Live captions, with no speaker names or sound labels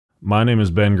My name is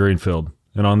Ben Greenfield,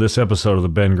 and on this episode of the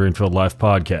Ben Greenfield Life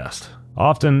Podcast,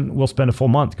 often we'll spend a full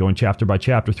month going chapter by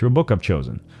chapter through a book I've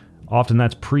chosen. Often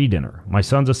that's pre-dinner. My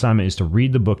son's assignment is to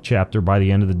read the book chapter by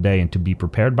the end of the day and to be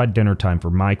prepared by dinner time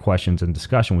for my questions and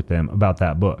discussion with them about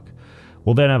that book.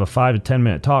 We'll then have a 5 to 10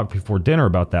 minute talk before dinner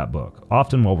about that book,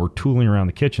 often while we're tooling around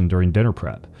the kitchen during dinner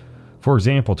prep. For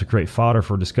example, to create fodder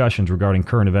for discussions regarding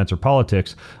current events or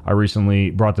politics, I recently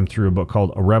brought them through a book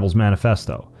called A Rebel's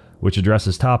Manifesto, which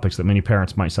addresses topics that many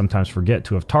parents might sometimes forget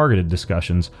to have targeted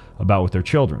discussions about with their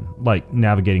children, like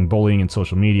navigating bullying and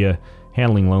social media,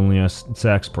 handling loneliness,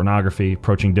 sex, pornography,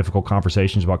 approaching difficult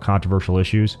conversations about controversial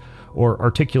issues, or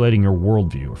articulating your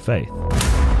worldview or faith.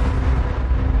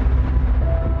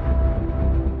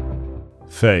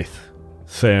 Faith,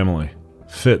 family,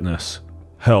 fitness,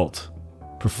 health,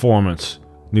 performance,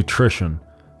 nutrition,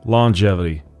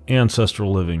 longevity,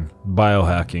 ancestral living,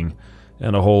 biohacking,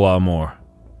 and a whole lot more.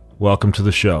 Welcome to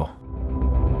the show.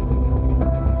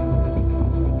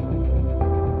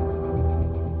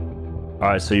 All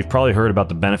right, so you've probably heard about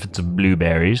the benefits of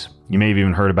blueberries. You may have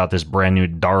even heard about this brand new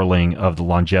darling of the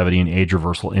longevity and age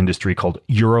reversal industry called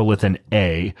urolithin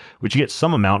A, which you get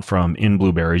some amount from in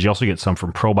blueberries. You also get some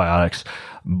from probiotics,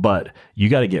 but you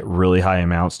got to get really high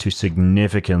amounts to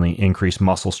significantly increase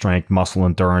muscle strength, muscle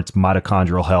endurance,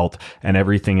 mitochondrial health, and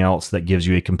everything else that gives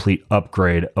you a complete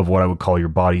upgrade of what I would call your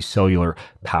body's cellular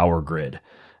power grid.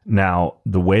 Now,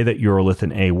 the way that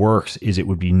urolithin A works is it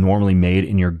would be normally made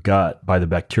in your gut by the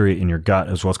bacteria in your gut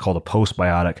as what's called a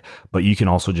postbiotic, but you can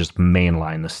also just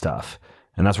mainline the stuff.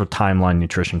 And that's where Timeline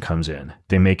Nutrition comes in.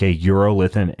 They make a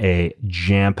urolithin A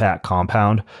jam-packed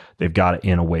compound. They've got it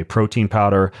in a whey protein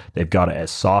powder. They've got it as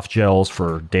soft gels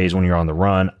for days when you're on the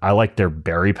run. I like their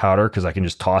berry powder because I can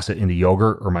just toss it into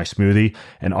yogurt or my smoothie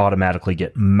and automatically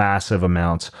get massive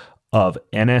amounts of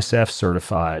NSF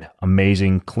certified,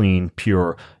 amazing, clean,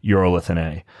 pure urolithin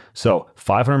A. So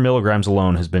 500 milligrams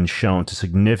alone has been shown to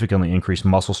significantly increase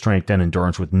muscle strength and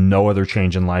endurance with no other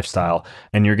change in lifestyle.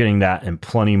 And you're getting that and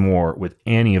plenty more with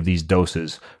any of these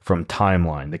doses from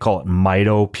Timeline. They call it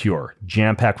Mito Pure,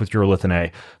 jam-packed with urolithin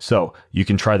A. So you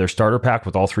can try their starter pack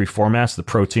with all three formats, the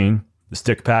protein, the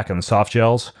stick pack, and the soft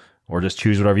gels, or just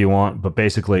choose whatever you want. But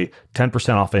basically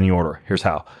 10% off any order. Here's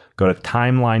how. Go to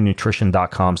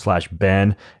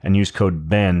timelinenutrition.com/Ben and use code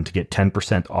Ben to get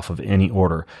 10% off of any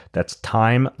order. That's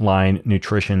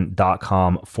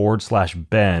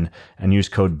timelinenutrition.com/Ben and use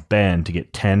code Ben to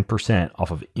get 10% off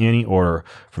of any order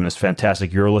from this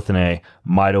fantastic urolithin A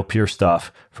Mito Pure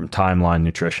stuff from Timeline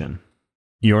Nutrition.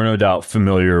 You're no doubt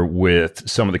familiar with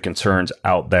some of the concerns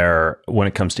out there when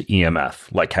it comes to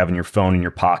EMF, like having your phone in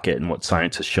your pocket and what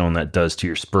science has shown that does to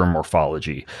your sperm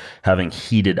morphology, having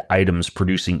heated items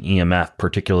producing EMF,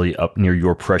 particularly up near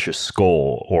your precious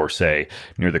skull or, say,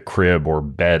 near the crib or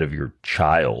bed of your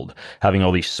child, having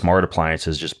all these smart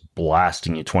appliances just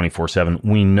blasting you 24/7.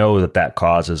 We know that that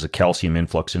causes a calcium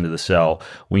influx into the cell.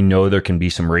 We know there can be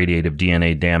some radiative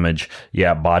DNA damage.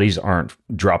 Yeah, bodies aren't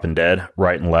dropping dead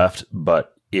right and left, but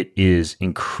it is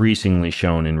increasingly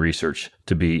shown in research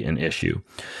to be an issue.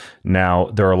 Now,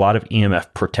 there are a lot of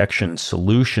EMF protection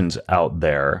solutions out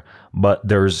there, but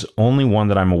there's only one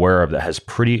that I'm aware of that has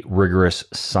pretty rigorous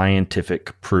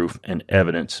scientific proof and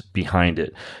evidence behind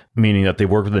it, meaning that they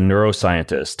work with a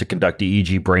neuroscientist to conduct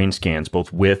EEG brain scans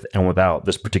both with and without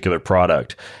this particular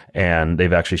product, and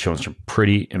they've actually shown some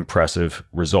pretty impressive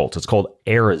results. It's called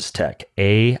Aires Tech,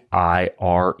 AIRES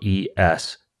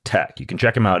Tech. You can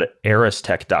check them out at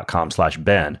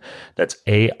airestech.com/Ben. That's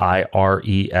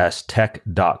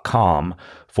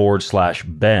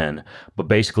AIREStech.com/Ben. But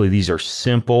basically, these are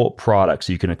simple products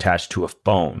you can attach to a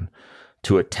phone,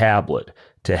 to a tablet,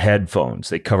 to headphones.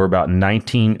 They cover about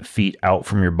 19 feet out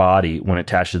from your body when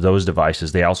attached to those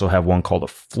devices. They also have one called a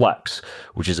Flex,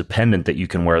 which is a pendant that you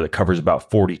can wear that covers about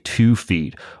 42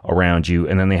 feet around you.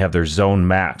 And then they have their Zone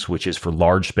Max, which is for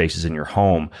large spaces in your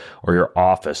home or your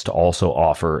office to also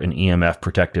offer an EMF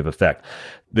protective effect.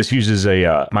 This uses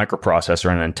a microprocessor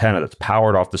and an antenna that's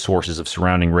powered off the sources of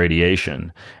surrounding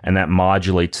radiation, and that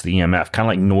modulates the EMF, kind of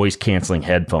like noise-canceling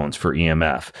headphones for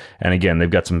EMF. And again, they've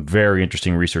got some very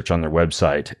interesting research on their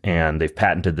website, and they've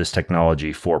patented this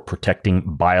technology for protecting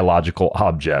biological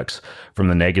objects from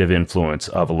the negative influence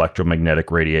of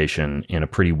electromagnetic radiation in a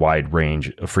pretty wide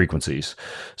range of frequencies.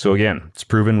 So again, it's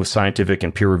proven with scientific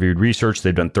and peer-reviewed research.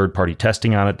 They've done third-party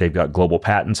testing on it. They've got global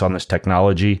patents on this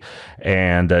technology,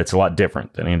 and it's a lot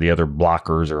different than any of the other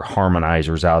blockers or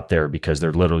harmonizers out there because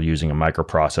they're literally using a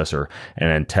microprocessor and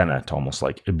an antenna to almost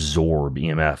like absorb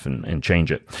EMF and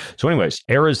change it. So anyways,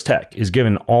 Aires Tech is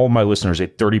giving all my listeners a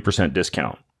 30%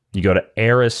 discount. You go to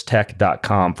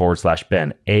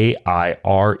airestech.com/Ben,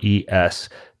 AIRES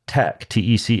tech,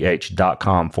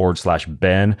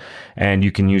 tech.com/Ben, and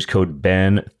you can use code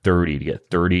Ben30 to get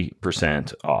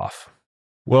 30% off.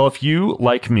 Well, if you,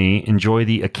 like me, enjoy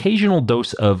the occasional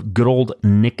dose of good old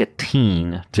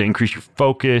nicotine to increase your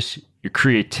focus, your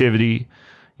creativity,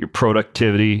 your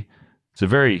productivity, it's a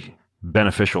very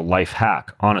beneficial life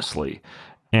hack, honestly.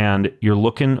 And you're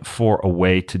looking for a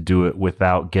way to do it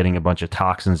without getting a bunch of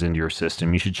toxins into your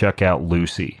system, you should check out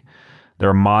Lucy. They're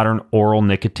a modern oral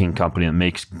nicotine company that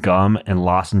makes gum and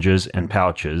lozenges and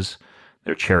pouches.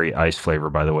 Their cherry ice flavor,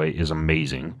 by the way, is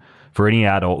amazing for any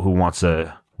adult who wants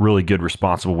a really good,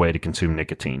 responsible way to consume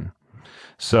nicotine.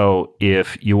 So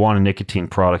if you want a nicotine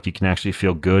product you can actually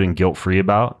feel good and guilt-free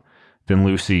about, then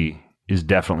Lucy is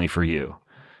definitely for you.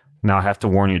 Now, I have to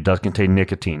warn you, it does contain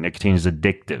nicotine. Nicotine is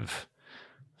addictive.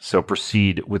 So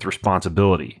proceed with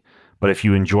responsibility. But if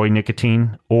you enjoy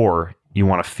nicotine or you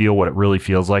want to feel what it really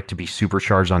feels like to be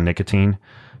supercharged on nicotine,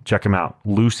 check them out.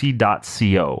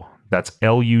 Lucy.co. That's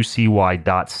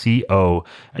lucy.co,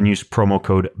 and use promo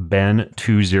code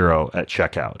BEN20 at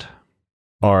checkout.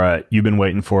 All right, you've been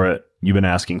waiting for it. You've been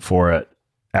asking for it.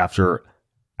 After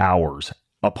hours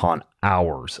upon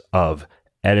hours of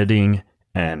editing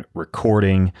and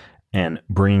recording and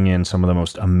bringing in some of the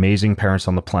most amazing parents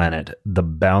on the planet, the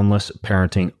Boundless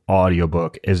Parenting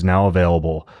audiobook is now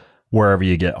available wherever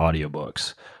you get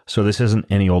audiobooks. So this isn't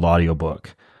any old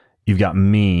audiobook. You've got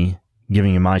me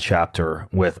giving you my chapter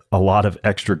with a lot of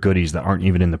extra goodies that aren't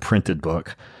even in the printed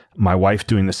book. My wife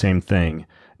doing the same thing.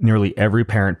 Nearly every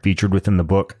parent featured within the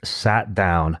book sat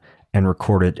down and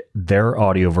recorded their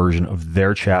audio version of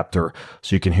their chapter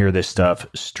so you can hear this stuff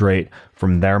straight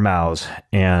from their mouths.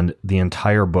 And the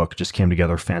entire book just came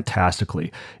together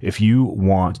fantastically. If you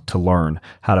want to learn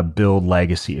how to build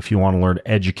legacy, if you want to learn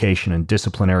education and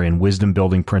disciplinary and wisdom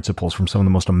building principles from some of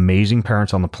the most amazing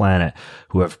parents on the planet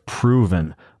who have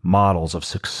proven models of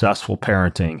successful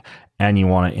parenting, and you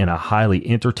want it in a highly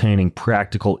entertaining,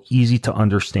 practical, easy to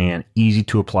understand, easy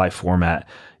to apply format,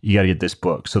 you got to get this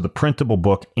book. So the printable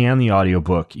book and the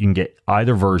audiobook, you can get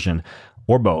either version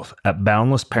or both at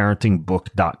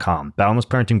boundlessparentingbook.com.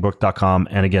 Boundlessparentingbook.com.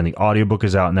 And again, the audiobook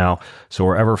is out now. So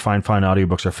wherever fine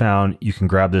audiobooks are found, you can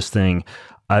grab this thing.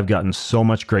 I've gotten so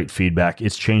much great feedback.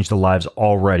 It's changed the lives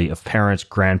already of parents,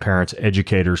 grandparents,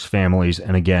 educators, families.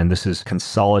 And again, this is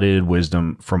consolidated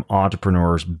wisdom from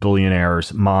entrepreneurs,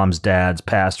 billionaires, moms, dads,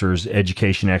 pastors,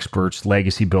 education experts,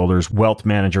 legacy builders, wealth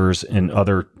managers, and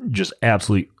other just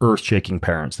absolutely earth-shaking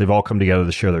parents. They've all come together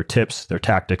to share their tips, their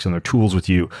tactics, and their tools with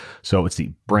you. So it's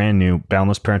the brand new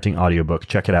Boundless Parenting audiobook.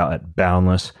 Check it out at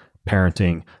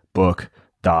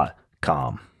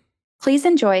boundlessparentingbook.com. Please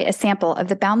enjoy a sample of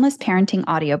the Boundless Parenting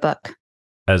audiobook.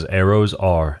 As arrows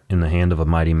are in the hand of a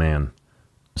mighty man,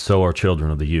 so are children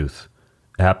of the youth.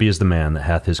 Happy is the man that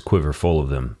hath his quiver full of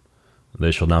them. They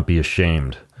shall not be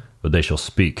ashamed, but they shall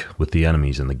speak with the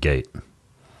enemies in the gate.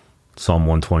 Psalm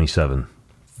 127,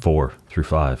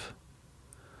 4-5.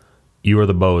 You are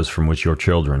the bows from which your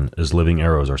children as living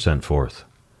arrows are sent forth.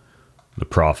 The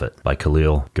Prophet by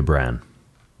Khalil Gibran.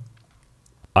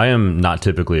 I am not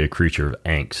typically a creature of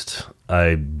angst.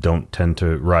 I don't tend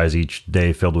to rise each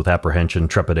day filled with apprehension,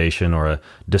 trepidation, or a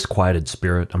disquieted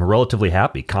spirit. I'm a relatively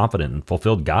happy, confident, and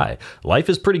fulfilled guy. Life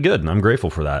is pretty good, and I'm grateful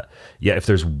for that. Yet if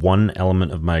there's one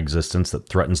element of my existence that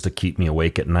threatens to keep me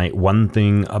awake at night, one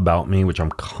thing about me which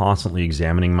I'm constantly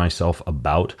examining myself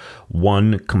about,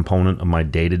 one component of my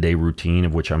day-to-day routine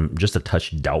of which I'm just a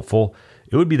touch doubtful,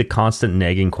 it would be the constant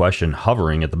nagging question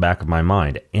hovering at the back of my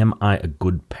mind. Am I a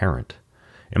good parent?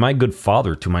 Am I a good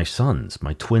father to my sons,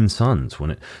 my twin sons,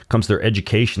 when it comes to their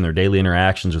education, their daily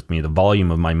interactions with me, the volume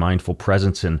of my mindful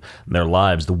presence in their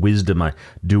lives, the wisdom I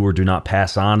do or do not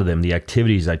pass on to them, the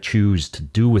activities I choose to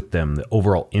do with them, the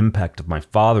overall impact of my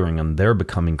fathering on their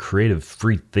becoming creative,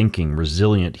 free-thinking,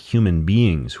 resilient human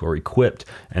beings who are equipped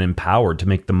and empowered to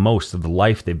make the most of the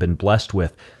life they've been blessed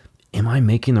with? Am I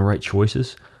making the right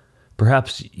choices?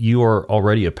 Perhaps you are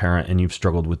already a parent and you've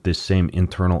struggled with this same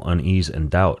internal unease and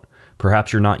doubt.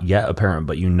 Perhaps you're not yet a parent,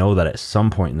 but you know that at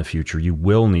some point in the future, you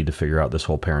will need to figure out this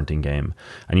whole parenting game.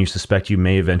 And you suspect you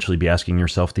may eventually be asking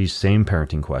yourself these same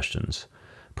parenting questions.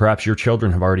 Perhaps your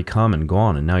children have already come and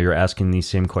gone, and now you're asking these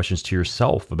same questions to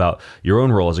yourself about your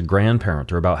own role as a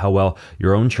grandparent or about how well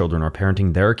your own children are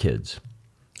parenting their kids.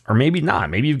 Or maybe not.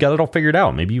 Maybe you've got it all figured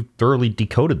out. Maybe you've thoroughly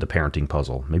decoded the parenting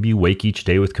puzzle. Maybe you wake each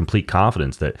day with complete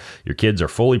confidence that your kids are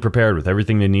fully prepared with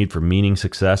everything they need for meaning,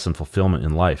 success, and fulfillment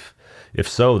in life. If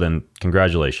so, then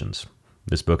congratulations.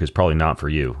 This book is probably not for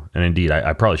you. And indeed,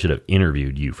 I probably should have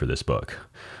interviewed you for this book.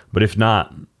 But if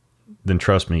not, then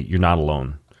trust me, you're not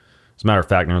alone. As a matter of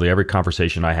fact, nearly every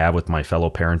conversation I have with my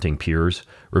fellow parenting peers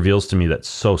reveals to me that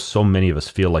so many of us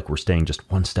feel like we're staying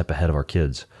just one step ahead of our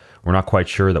kids. We're not quite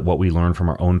sure that what we learn from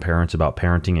our own parents about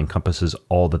parenting encompasses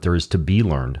all that there is to be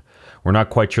learned. We're not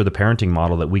quite sure the parenting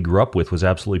model that we grew up with was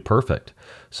absolutely perfect.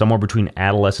 Somewhere between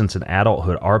adolescence and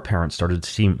adulthood, our parents started to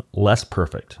seem less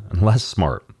perfect and less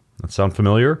smart. That sound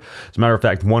familiar? As a matter of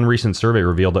fact, one recent survey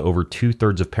revealed that over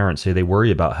 2/3 of parents say they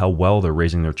worry about how well they're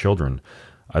raising their children,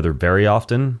 either very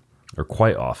often or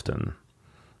quite often.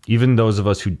 Even those of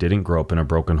us who didn't grow up in a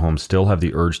broken home still have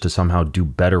the urge to somehow do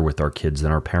better with our kids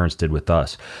than our parents did with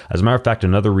us. As a matter of fact,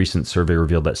 another recent survey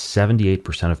revealed that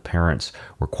 78% of parents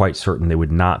were quite certain they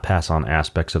would not pass on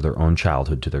aspects of their own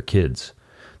childhood to their kids.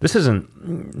 This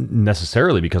isn't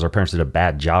necessarily because our parents did a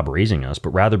bad job raising us, but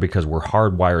rather because we're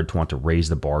hardwired to want to raise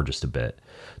the bar just a bit,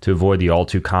 to avoid the all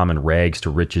too common rags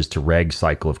to riches to rags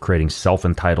cycle of creating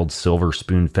self-entitled, silver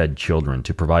spoon-fed children,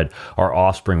 to provide our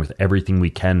offspring with everything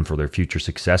we can for their future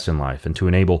success in life, and to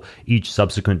enable each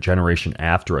subsequent generation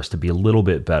after us to be a little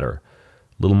bit better,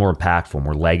 a little more impactful,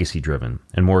 more legacy-driven,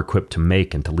 and more equipped to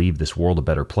make and to leave this world a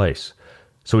better place.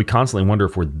 So we constantly wonder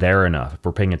if we're there enough, if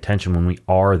we're paying attention when we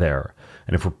are there,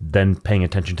 and if we're then paying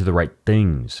attention to the right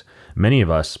things. Many of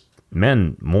us,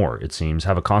 men more, it seems,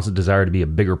 have a constant desire to be a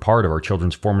bigger part of our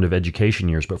children's formative education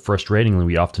years, but frustratingly,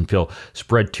 we often feel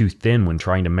spread too thin when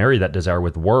trying to marry that desire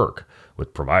with work,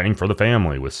 with providing for the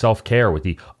family, with self-care, with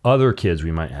the other kids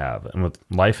we might have, and with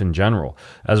life in general.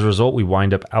 As a result, we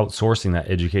wind up outsourcing that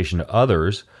education to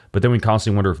others, but then we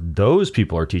constantly wonder if those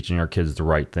people are teaching our kids the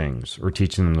right things or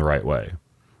teaching them the right way.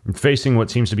 Facing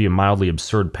what seems to be a mildly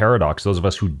absurd paradox, those of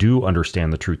us who do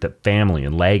understand the truth that family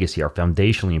and legacy are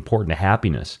foundationally important to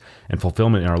happiness and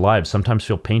fulfillment in our lives sometimes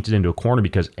feel painted into a corner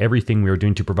because everything we are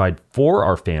doing to provide for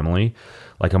our family,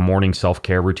 like a morning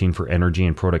self-care routine for energy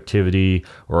and productivity,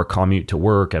 or a commute to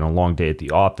work and a long day at the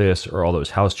office, or all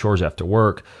those house chores after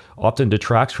work, often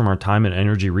detracts from our time and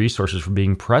energy resources for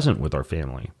being present with our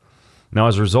family. Now,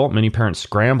 as a result, many parents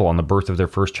scramble on the birth of their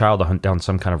first child to hunt down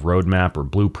some kind of roadmap or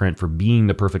blueprint for being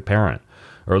the perfect parent,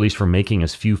 or at least for making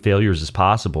as few failures as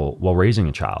possible while raising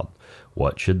a child.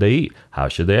 What should they eat? How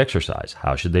should they exercise?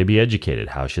 How should they be educated?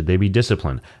 How should they be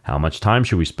disciplined? How much time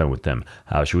should we spend with them?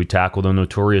 How should we tackle the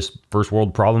notorious first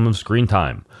world problem of screen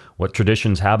time? What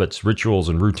traditions, habits, rituals,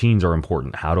 and routines are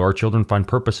important? How do our children find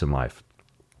purpose in life?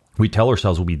 We tell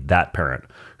ourselves we'll be that parent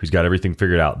who's got everything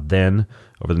figured out. Then,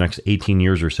 over the next 18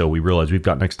 years or so, we realize we've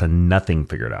got next to nothing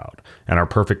figured out. And our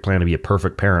perfect plan to be a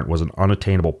perfect parent was an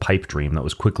unattainable pipe dream that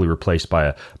was quickly replaced by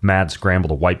a mad scramble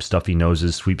to wipe stuffy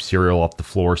noses, sweep cereal off the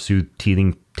floor, soothe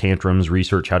teething tantrums,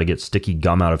 research how to get sticky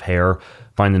gum out of hair,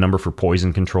 find the number for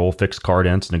poison control, fix car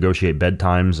dents, negotiate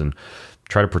bedtimes, and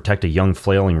try to protect a young,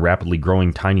 flailing, rapidly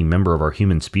growing tiny member of our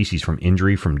human species from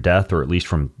injury, from death, or at least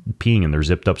from peeing in their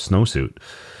zipped-up snowsuit.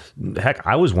 Heck,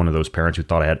 I was one of those parents who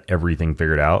thought I had everything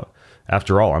figured out.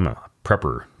 After all, I'm a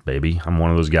prepper, baby. I'm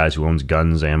one of those guys who owns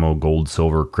guns, ammo, gold,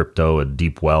 silver, crypto, a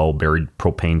deep well, buried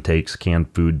propane tanks,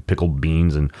 canned food, pickled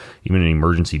beans, and even an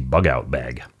emergency bug-out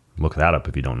bag. Look that up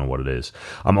if you don't know what it is.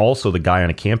 I'm also the guy on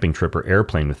a camping trip or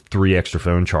airplane with 3 extra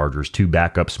phone chargers, 2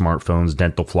 backup smartphones,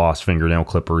 dental floss, fingernail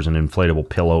clippers, an inflatable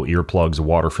pillow, earplugs, a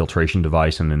water filtration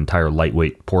device, and an entire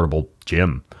lightweight portable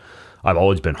gym. I've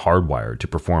always been hardwired to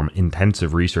perform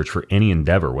intensive research for any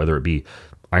endeavor, whether it be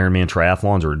Ironman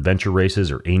triathlons or adventure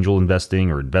races or angel investing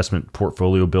or investment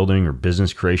portfolio building or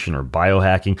business creation or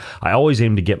biohacking. I always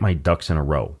aim to get my ducks in a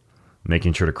row,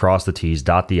 making sure to cross the T's,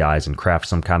 dot the I's, and craft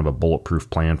some kind of a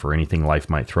bulletproof plan for anything life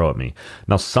might throw at me.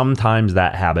 Now, sometimes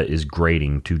that habit is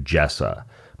grating to Jessa,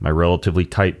 my relatively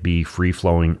type B,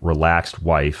 free-flowing, relaxed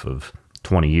wife of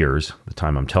 20 years, the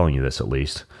time I'm telling you this at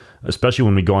least. Especially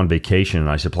when we go on vacation and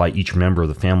I supply each member of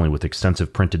the family with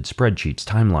extensive printed spreadsheets,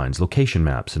 timelines, location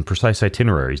maps, and precise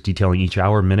itineraries detailing each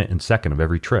hour, minute, and second of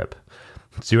every trip.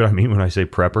 See what I mean when I say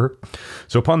prepper?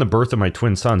 So upon the birth of my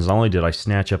twin sons, not only did I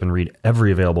snatch up and read every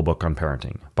available book on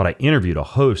parenting, but I interviewed a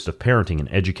host of parenting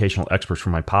and educational experts for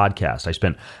my podcast. I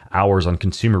spent hours on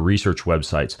consumer research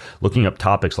websites looking up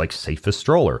topics like safest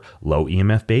stroller, low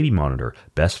EMF baby monitor,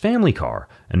 best family car,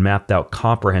 and mapped out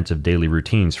comprehensive daily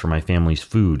routines for my family's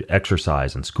food,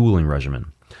 exercise, and schooling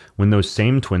regimen. When those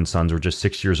same twin sons were just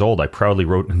 6 years old, I proudly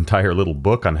wrote an entire little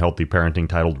book on healthy parenting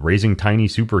titled Raising Tiny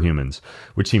Superhumans,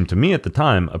 which seemed to me at the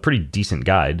time a pretty decent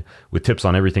guide with tips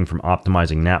on everything from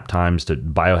optimizing nap times to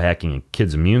biohacking a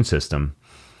kid's immune system.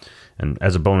 And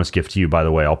as a bonus gift to you, by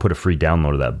the way, I'll put a free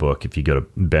download of that book if you go to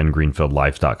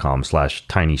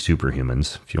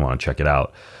bengreenfieldlife.com/tinysuperhumans if you want to check it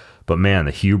out. But man,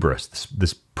 the hubris,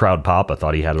 this proud papa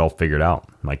thought he had it all figured out.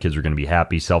 My kids were going to be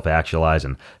happy, self-actualized,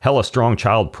 and hella strong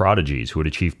child prodigies who would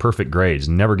achieve perfect grades,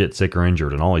 never get sick or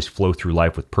injured, and always flow through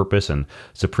life with purpose and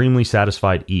supremely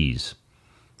satisfied ease.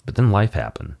 But then life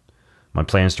happened. My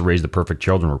plans to raise the perfect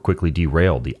children were quickly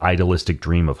derailed. The idealistic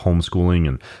dream of homeschooling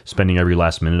and spending every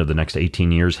last minute of the next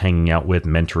 18 years hanging out with,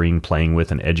 mentoring, playing with,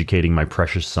 and educating my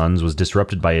precious sons was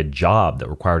disrupted by a job that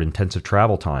required intensive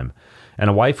travel time, and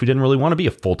a wife who didn't really want to be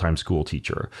a full-time school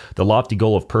teacher. The lofty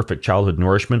goal of perfect childhood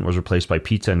nourishment was replaced by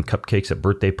pizza and cupcakes at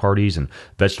birthday parties and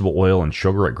vegetable oil and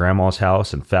sugar at grandma's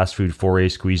house and fast food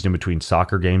forays squeezed in between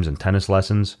soccer games and tennis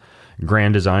lessons.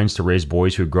 Grand designs to raise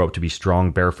boys who grow up to be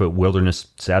strong, barefoot,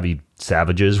 wilderness-savvy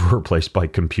savages were replaced by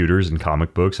computers and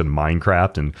comic books and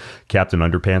Minecraft and Captain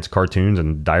Underpants cartoons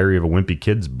and Diary of a Wimpy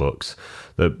Kids books.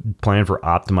 The plan for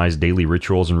optimized daily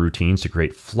rituals and routines to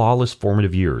create flawless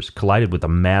formative years collided with a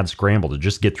mad scramble to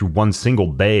just get through one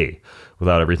single day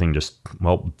without everything just,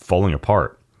 falling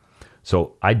apart.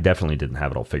 So I definitely didn't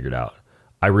have it all figured out.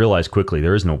 I realized quickly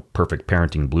there is no perfect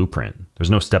parenting blueprint. There's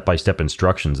no step-by-step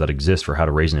instructions that exist for how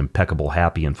to raise an impeccable,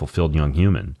 happy, and fulfilled young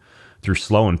human. Through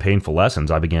slow and painful lessons,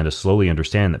 I began to slowly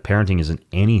understand that parenting isn't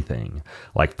anything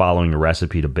like following a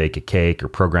recipe to bake a cake or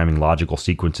programming logical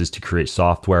sequences to create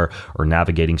software or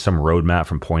navigating some roadmap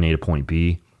from point A to point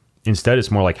B. Instead,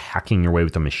 it's more like hacking your way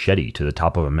with a machete to the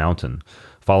top of a mountain,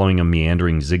 following a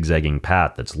meandering, zigzagging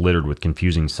path that's littered with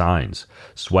confusing signs,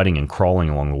 sweating and crawling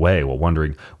along the way while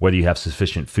wondering whether you have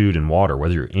sufficient food and water,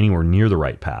 whether you're anywhere near the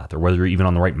right path, or whether you're even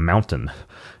on the right mountain.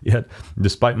 Yet,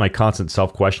 despite my constant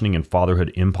self-questioning and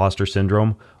fatherhood imposter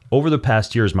syndrome, over the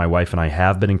past years, my wife and I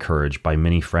have been encouraged by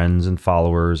many friends and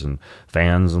followers and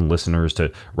fans and listeners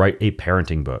to write a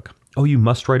parenting book. Oh, you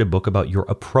must write a book about your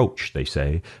approach, they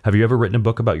say. Have you ever written a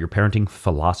book about your parenting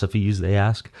philosophies, they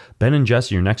ask. Ben and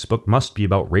Jesse, your next book must be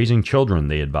about raising children,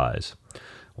 they advise.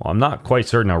 Well, I'm not quite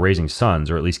certain how raising sons,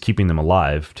 or at least keeping them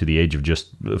alive to the age of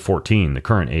just 14, the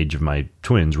current age of my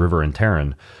twins, River and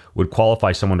Taryn, would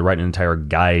qualify someone to write an entire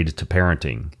guide to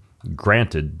parenting.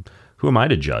 Granted, who am I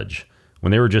to judge? When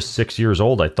they were just 6 years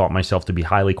old, I thought myself to be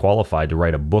highly qualified to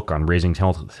write a book on raising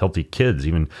healthy kids,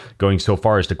 even going so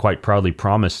far as to quite proudly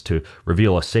promise to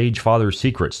reveal a sage father's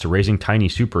secrets to raising tiny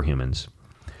superhumans.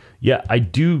 Yet I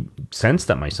do sense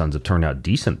that my sons have turned out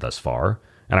decent thus far,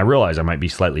 and I realize I might be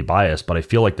slightly biased, but I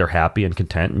feel like they're happy and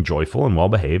content and joyful and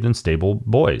well-behaved and stable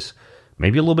boys.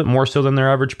 Maybe a little bit more so than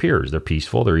their average peers. They're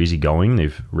peaceful, they're easygoing,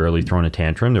 they've rarely thrown a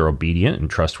tantrum, they're obedient and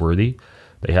trustworthy.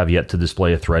 They have yet to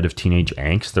display a thread of teenage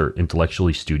angst. They're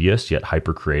intellectually studious, yet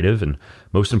hyper-creative. And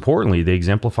most importantly, they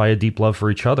exemplify a deep love for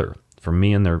each other, for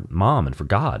me and their mom, and for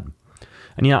God.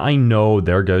 And yeah, I know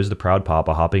there goes the proud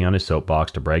papa hopping on his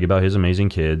soapbox to brag about his amazing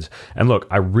kids. And look,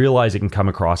 I realize it can come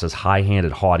across as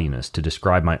high-handed haughtiness to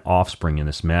describe my offspring in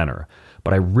this manner.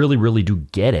 But I really, really do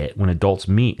get it when adults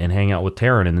meet and hang out with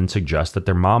Taryn and then suggest that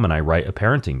their mom and I write a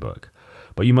parenting book.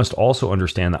 But you must also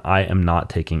understand that I am not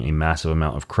taking a massive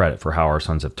amount of credit for how our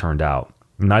sons have turned out.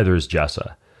 Neither is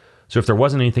Jessa. So if there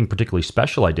wasn't anything particularly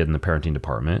special I did in the parenting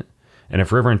department, and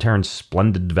if River and Taryn's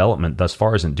splendid development thus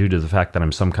far isn't due to the fact that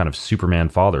I'm some kind of Superman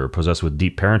father possessed with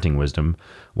deep parenting wisdom,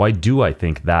 why do I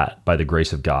think that, by the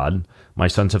grace of God, my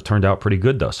sons have turned out pretty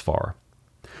good thus far?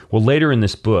 Well, later in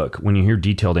this book, when you hear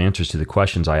detailed answers to the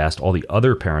questions I asked all the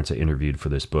other parents I interviewed for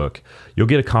this book, you'll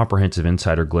get a comprehensive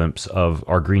insider glimpse of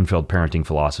our Greenfield parenting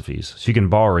philosophies. So you can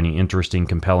borrow any interesting,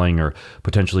 compelling, or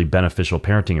potentially beneficial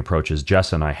parenting approaches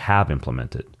Jess and I have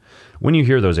implemented. When you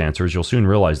hear those answers, you'll soon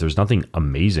realize there's nothing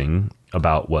amazing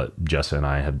about what Jess and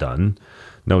I have done.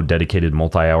 No dedicated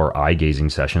multi-hour eye-gazing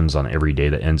sessions on every day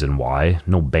that ends in Y.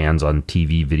 No bans on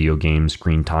TV, video games,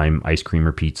 screen time, ice cream,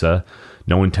 or pizza.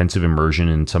 No intensive immersion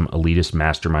in some elitist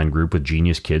mastermind group with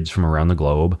genius kids from around the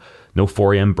globe. No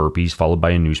 4 a.m. burpees followed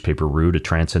by a newspaper route, a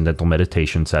transcendental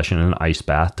meditation session, and an ice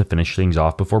bath to finish things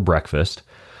off before breakfast.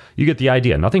 You get the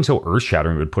idea. Nothing so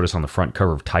earth-shattering would put us on the front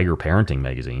cover of Tiger Parenting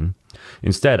magazine.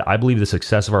 Instead, I believe the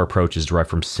success of our approach is derived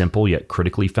from simple yet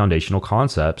critically foundational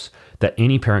concepts that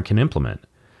any parent can implement.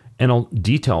 And I'll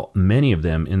detail many of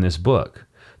them in this book.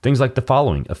 Things like the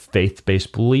following: a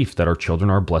faith-based belief that our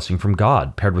children are a blessing from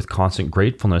God, paired with constant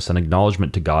gratefulness and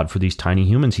acknowledgement to God for these tiny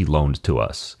humans he loaned to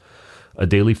us. A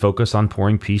daily focus on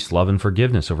pouring peace, love, and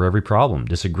forgiveness over every problem,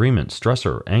 disagreement,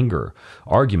 stressor, anger,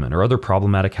 argument, or other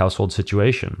problematic household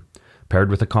situation,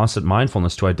 paired with a constant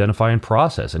mindfulness to identify and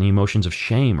process any emotions of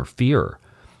shame or fear.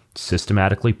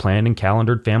 Systematically planned and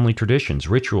calendared family traditions,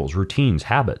 rituals, routines,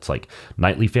 habits like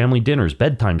nightly family dinners,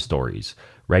 bedtime stories,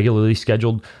 regularly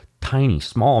scheduled tiny,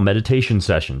 small meditation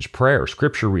sessions, prayer,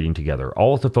 scripture reading together,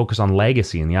 all with a focus on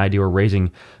legacy and the idea we're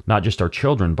raising not just our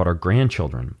children, but our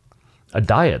grandchildren. a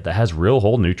diet that has real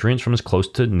whole nutrients from as close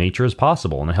to nature as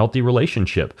possible, and a healthy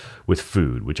relationship with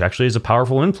food, which actually has a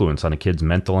powerful influence on a kid's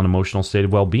mental and emotional state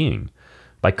of well-being,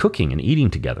 by cooking and eating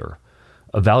together,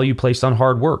 a value placed on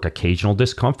hard work, occasional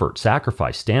discomfort,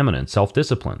 sacrifice, stamina, and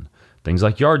self-discipline, things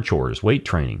like yard chores, weight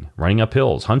training, running up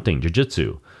hills, hunting,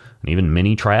 jiu-jitsu, and even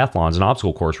mini triathlons and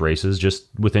obstacle course races just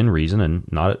within reason and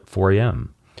not at 4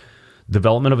 a.m.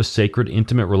 Development of a sacred,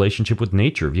 intimate relationship with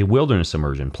nature via wilderness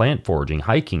immersion, plant foraging,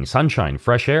 hiking, sunshine,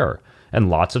 fresh air, and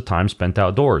lots of time spent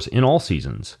outdoors in all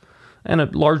seasons. And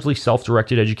a largely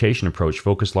self-directed education approach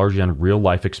focused largely on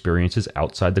real-life experiences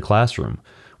outside the classroom,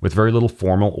 with very little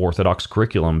formal orthodox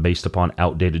curriculum based upon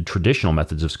outdated traditional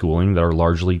methods of schooling that are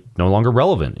largely no longer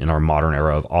relevant in our modern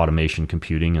era of automation,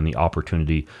 computing, and the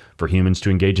opportunity for humans to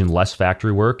engage in less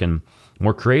factory work and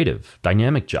more creative,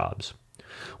 dynamic jobs.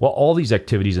 Well, all these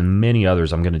activities and many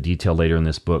others I'm going to detail later in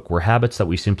this book were habits that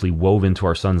we simply wove into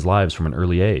our sons' lives from an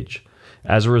early age.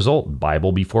 As a result,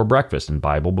 Bible before breakfast and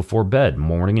Bible before bed,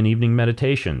 morning and evening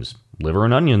meditations, liver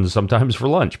and onions sometimes for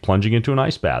lunch, plunging into an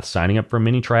ice bath, signing up for a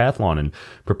mini triathlon, and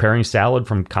preparing salad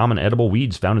from common edible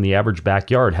weeds found in the average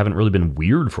backyard haven't really been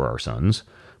weird for our sons,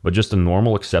 but just a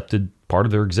normal, accepted part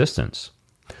of their existence.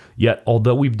 Yet,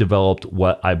 although we've developed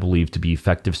what I believe to be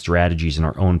effective strategies in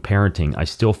our own parenting, I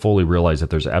still fully realize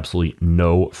that there's absolutely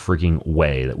no freaking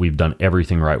way that we've done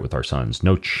everything right with our sons.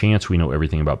 No chance we know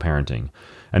everything about parenting.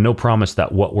 And no promise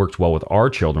that what worked well with our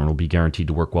children will be guaranteed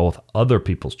to work well with other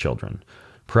people's children.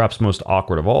 Perhaps most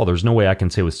awkward of all, there's no way I can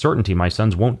say with certainty my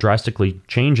sons won't drastically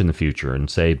change in the future and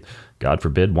say, God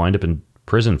forbid, wind up in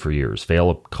prison for years, fail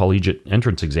a collegiate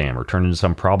entrance exam, or turn into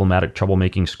some problematic,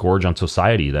 troublemaking scourge on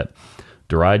society that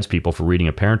derides people for reading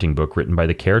a parenting book written by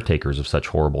the caretakers of such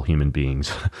horrible human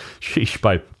beings. Sheesh,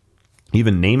 by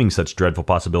even naming such dreadful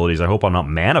possibilities, I hope I'm not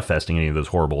manifesting any of those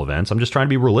horrible events. I'm just trying to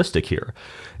be realistic here.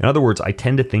 In other words, I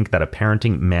tend to think that a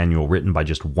parenting manual written by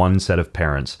just one set of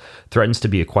parents threatens to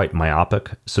be a quite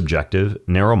myopic, subjective,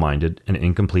 narrow-minded, and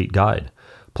incomplete guide.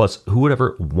 Plus, who would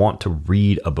ever want to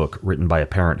read a book written by a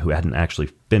parent who hadn't actually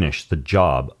finished the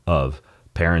job of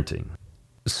parenting?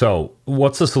 So,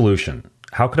 what's the solution?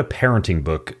 How could a parenting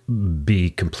book be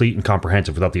complete and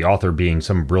comprehensive without the author being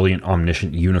some brilliant,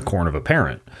 omniscient unicorn of a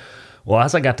parent? Well,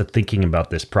 as I got to thinking about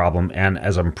this problem, and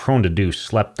as I'm prone to do,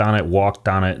 slept on it, walked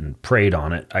on it, and prayed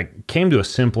on it, I came to a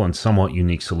simple and somewhat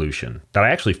unique solution that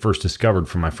I actually first discovered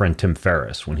from my friend Tim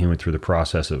Ferriss when he went through the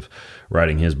process of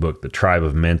writing his book, The Tribe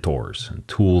of Mentors and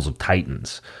Tools of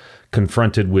Titans.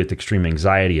 Confronted with extreme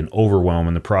anxiety and overwhelm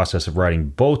in the process of writing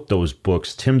both those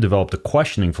books, Tim developed a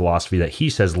questioning philosophy that he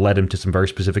says led him to some very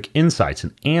specific insights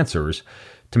and answers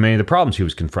to many of the problems he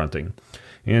was confronting.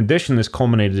 In addition, this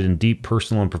culminated in deep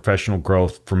personal and professional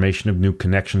growth, formation of new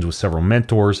connections with several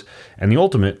mentors, and the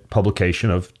ultimate publication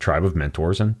of Tribe of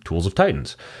Mentors and Tools of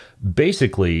Titans.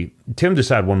 Basically, Tim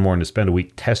decided one morning to spend a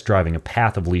week test driving a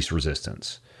path of least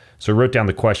resistance. So he wrote down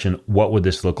the question, what would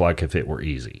this look like if it were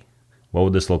easy? What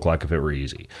would this look like if it were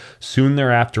easy? Soon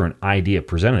thereafter, an idea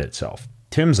presented itself.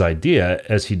 Tim's idea,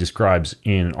 as he describes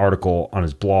in an article on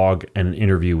his blog and an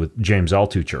interview with James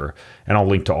Altucher, and I'll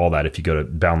link to all that if you go to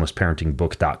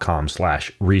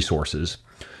boundlessparentingbook.com/resources,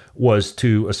 was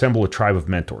to assemble a tribe of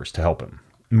mentors to help him.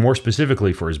 More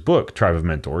specifically for his book, Tribe of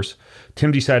Mentors,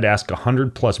 Tim decided to ask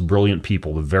 100 plus brilliant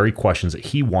people the very questions that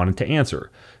he wanted to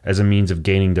answer as a means of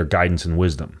gaining their guidance and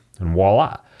wisdom. And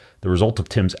voila! The result of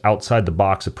Tim's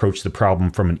outside-the-box approach to the problem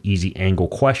from an easy angle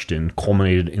question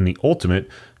culminated in the ultimate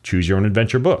Choose Your Own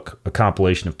Adventure book, a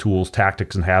compilation of tools,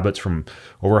 tactics, and habits from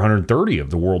over 130 of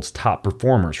the world's top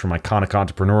performers, from iconic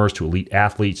entrepreneurs to elite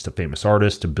athletes to famous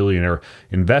artists to billionaire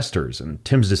investors. And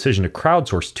Tim's decision to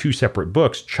crowdsource 2 separate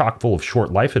books chock full of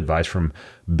short life advice from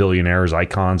billionaires,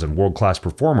 icons, and world-class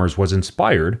performers was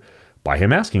inspired by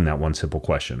him asking that one simple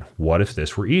question: what if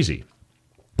this were easy?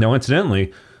 Now,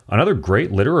 incidentally, another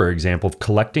great literary example of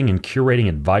collecting and curating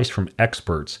advice from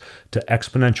experts to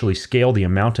exponentially scale the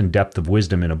amount and depth of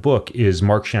wisdom in a book is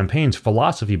Mark Champagne's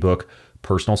philosophy book,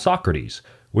 Personal Socrates,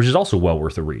 which is also well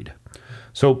worth a read.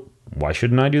 So why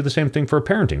shouldn't I do the same thing for a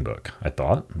parenting book? I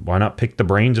thought. Why not pick the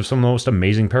brains of some of the most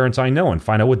amazing parents I know and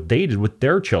find out what they did with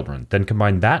their children, then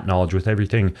combine that knowledge with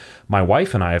everything my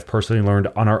wife and I have personally learned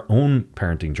on our own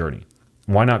parenting journey?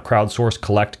 Why not crowdsource,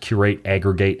 collect, curate,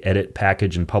 aggregate, edit,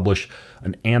 package, and publish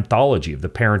an anthology of the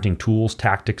parenting tools,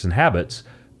 tactics, and habits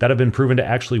that have been proven to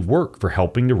actually work for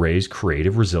helping to raise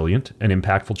creative, resilient, and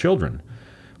impactful children?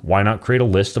 Why not create a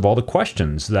list of all the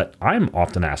questions that I'm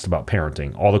often asked about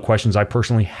parenting, all the questions I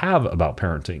personally have about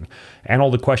parenting, and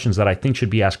all the questions that I think should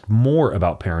be asked more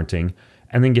about parenting,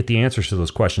 and then get the answers to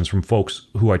those questions from folks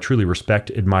who I truly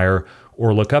respect, admire,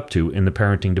 or look up to in the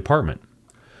parenting department?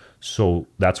 So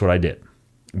that's what I did,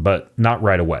 but not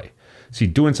right away. See,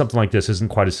 doing something like this isn't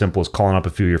quite as simple as calling up a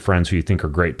few of your friends who you think are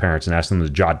great parents and asking them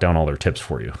to jot down all their tips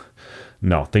for you.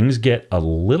 No, things get a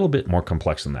little bit more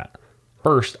complex than that.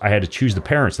 First, I had to choose the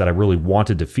parents that I really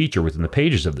wanted to feature within the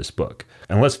pages of this book.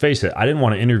 And let's face it, I didn't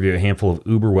want to interview a handful of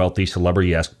uber wealthy,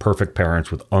 celebrity-esque perfect parents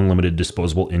with unlimited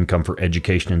disposable income for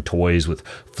education and toys, with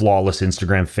flawless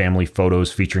Instagram family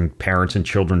photos featuring parents and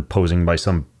children posing by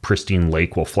some pristine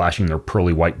lake while flashing their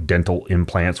pearly white dental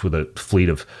implants with a fleet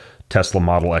of Tesla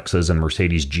Model X's and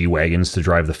Mercedes G-Wagons to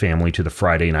drive the family to the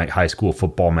Friday night high school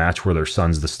football match where their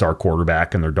son's the star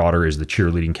quarterback and their daughter is the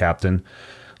cheerleading captain.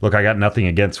 Look, I got nothing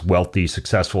against wealthy,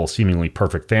 successful, seemingly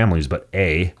perfect families, but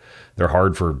A, they're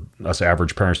hard for us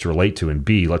average parents to relate to, and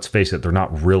B, let's face it, they're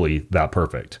not really that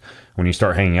perfect. When you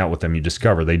start hanging out with them, you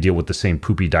discover they deal with the same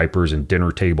poopy diapers and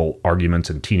dinner table arguments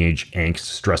and teenage angst,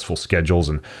 stressful schedules,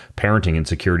 and parenting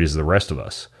insecurities as the rest of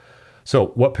us. So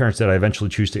what parents did I eventually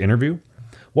choose to interview?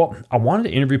 Well, I wanted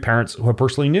to interview parents who I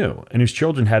personally knew and whose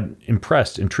children had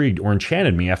impressed, intrigued, or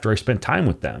enchanted me after I spent time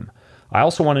with them. I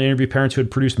also wanted to interview parents who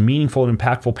had produced meaningful and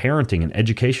impactful parenting and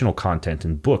educational content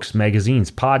in books,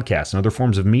 magazines, podcasts, and other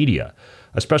forms of media,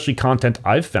 especially content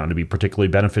I've found to be particularly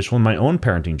beneficial in my own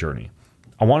parenting journey.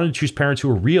 I wanted to choose parents who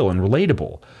were real and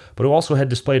relatable, but who also had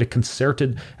displayed a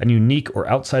concerted and unique or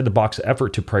outside-the-box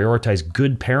effort to prioritize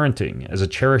good parenting as a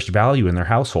cherished value in their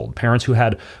household. Parents who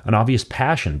had an obvious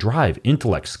passion, drive,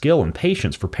 intellect, skill, and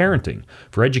patience for parenting,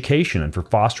 for education, and for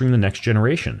fostering the next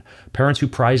generation. Parents who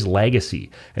prized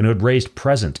legacy and who had raised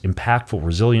present, impactful,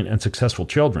 resilient, and successful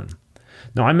children.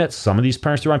 Now, I met some of these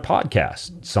parents through my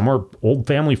podcast. Some are old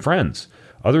family friends.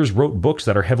 Others wrote books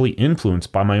that are heavily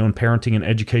influenced by my own parenting and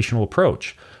educational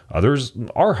approach. Others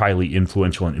are highly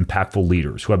influential and impactful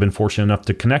leaders who I've been fortunate enough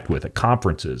to connect with at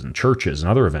conferences and churches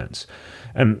and other events.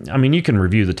 And I mean, you can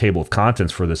review the table of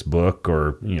contents for this book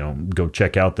or, go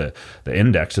check out the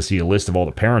index to see a list of all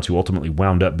the parents who ultimately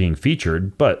wound up being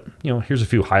featured. But, here's a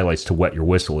few highlights to wet your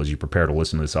whistle as you prepare to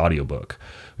listen to this audiobook.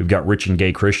 We've got Rich and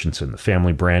Gay Christensen, the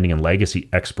family branding and legacy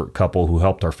expert couple who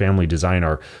helped our family design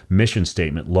our mission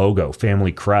statement, logo,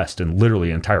 family crest, and literally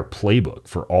an entire playbook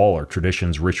for all our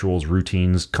traditions, rituals,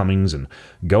 routines, comings, and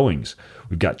goings.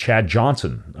 We've got Chad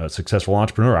Johnson, a successful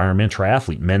entrepreneur, Ironman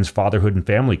triathlete, men's fatherhood and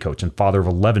family coach, and father of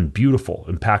 11 beautiful,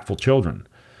 impactful children.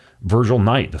 Virgil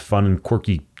Knight, the fun and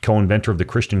quirky co-inventor of the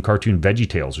Christian cartoon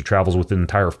VeggieTales, who travels with an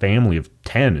entire family of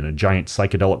 10 in a giant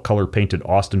psychedelic color-painted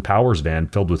Austin Powers van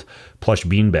filled with plush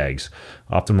beanbags,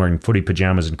 often wearing footy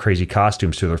pajamas and crazy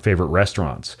costumes to their favorite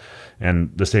restaurants.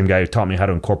 And the same guy who taught me how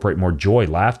to incorporate more joy,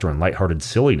 laughter, and lighthearted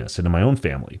silliness into my own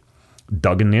family.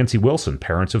 Doug and Nancy Wilson,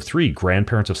 parents of 3,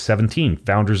 grandparents of 17,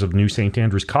 founders of New St.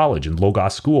 Andrews College and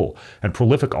Logos School, and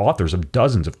prolific authors of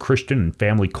dozens of Christian and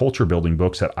family culture building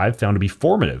books that I've found to be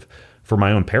formative for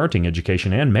my own parenting,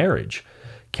 education, and marriage.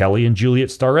 Kelly and Juliet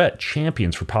Starrett,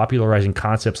 champions for popularizing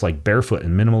concepts like barefoot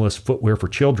and minimalist footwear for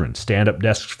children, stand-up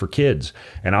desks for kids,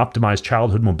 and optimized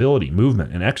childhood mobility,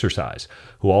 movement, and exercise,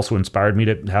 who also inspired me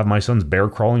to have my sons bear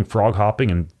crawling, frog hopping,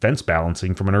 and fence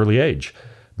balancing from an early age.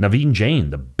 Naveen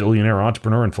Jain, the billionaire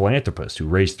entrepreneur and philanthropist who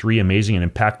raised 3 amazing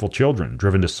and impactful children,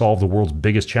 driven to solve the world's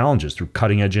biggest challenges through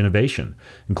cutting-edge innovation,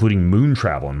 including moon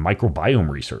travel and microbiome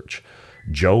research.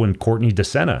 Joe and Courtney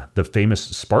DeSena, the famous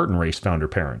Spartan Race founder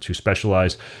parents who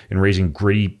specialize in raising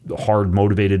gritty,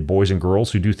 hard-motivated boys and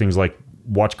girls who do things like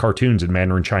watch cartoons in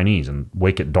Mandarin Chinese and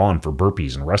wake at dawn for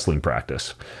burpees and wrestling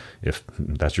practice, if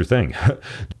that's your thing.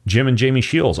 Jim and Jamie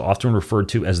Shields, often referred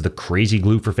to as the crazy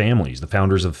glue for families, the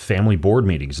founders of Family Board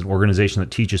Meetings, an organization that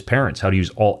teaches parents how to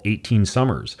use all 18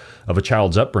 summers of a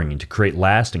child's upbringing to create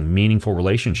lasting, meaningful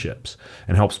relationships,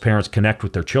 and helps parents connect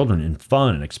with their children in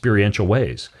fun and experiential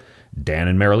ways. Dan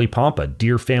and Marilee Pompa,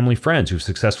 dear family friends who've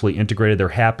successfully integrated their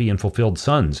happy and fulfilled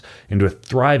sons into a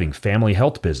thriving family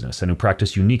health business and who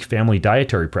practice unique family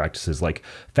dietary practices like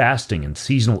fasting and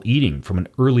seasonal eating from an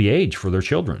early age for their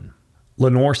children.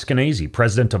 Lenore Skenazy,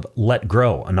 president of Let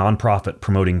Grow, a nonprofit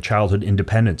promoting childhood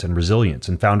independence and resilience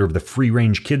and founder of the Free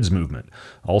Range Kids movement,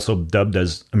 also dubbed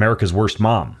as America's Worst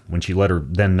Mom when she let her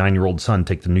then 9-year-old son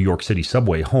take the New York City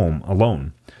subway home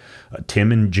alone.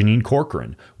 Tim and Janine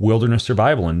Corcoran, wilderness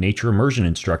survival and nature immersion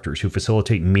instructors who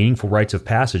facilitate meaningful rites of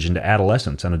passage into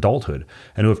adolescence and adulthood,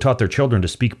 and who have taught their children to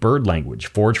speak bird language,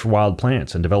 forage for wild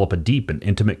plants, and develop a deep and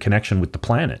intimate connection with the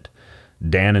planet.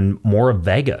 Dan and Maura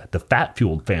Vega, the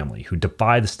fat-fueled family who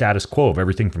defy the status quo of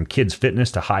everything from kids'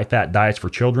 fitness to high-fat diets for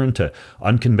children to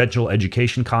unconventional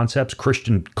education concepts,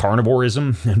 Christian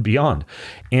carnivorism, and beyond.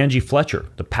 Angie Fletcher,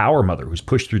 the power mother who's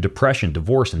pushed through depression,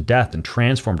 divorce, and death and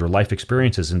transformed her life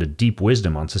experiences into deep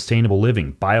wisdom on sustainable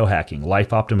living, biohacking, life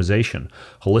optimization,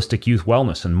 holistic youth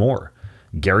wellness, and more.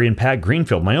 Gary and Pat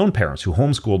Greenfield, my own parents, who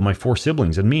homeschooled my 4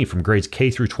 siblings and me from grades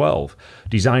K through 12,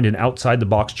 designed an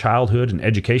outside-the-box childhood and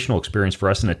educational experience for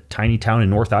us in a tiny town in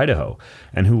North Idaho,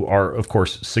 and who are, of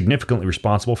course, significantly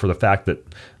responsible for the fact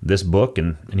that this book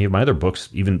and any of my other books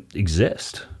even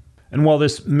exist. And while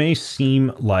this may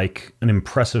seem like an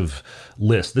impressive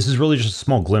list, this is really just a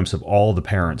small glimpse of all the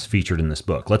parents featured in this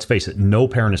book. Let's face it, no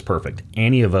parent is perfect.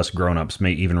 Any of us grown-ups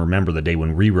may even remember the day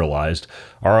when we realized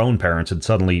our own parents had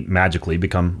suddenly magically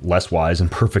become less wise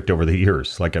and perfect over the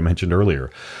years, like I mentioned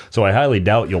earlier. So I highly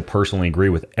doubt you'll personally agree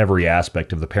with every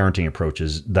aspect of the parenting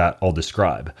approaches that I'll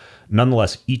describe.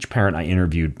 Nonetheless, each parent I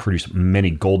interviewed produced many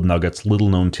gold nuggets,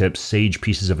 little-known tips, sage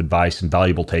pieces of advice, and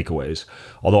valuable takeaways.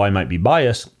 Although I might be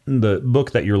biased, the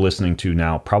book that you're listening to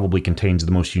now probably contains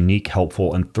the most unique,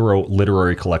 helpful, and thorough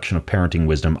literary collection of parenting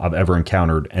wisdom I've ever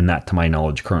encountered, and that, to my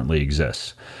knowledge, currently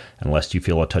exists. Unless you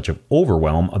feel a touch of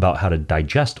overwhelm about how to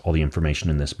digest all the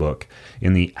information in this book,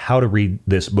 in the How to Read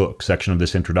This Book section of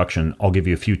this introduction, I'll give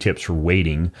you a few tips for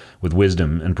waiting with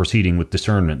wisdom and proceeding with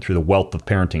discernment through the wealth of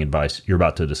parenting advice you're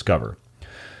about to discover.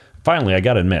 Finally, I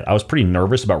gotta admit, I was pretty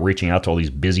nervous about reaching out to all these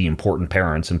busy, important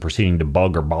parents and proceeding to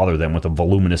bug or bother them with a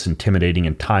voluminous, intimidating,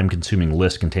 and time-consuming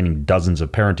list containing dozens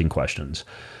of parenting questions.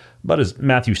 But as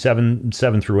Matthew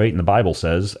 7:7-8 in the Bible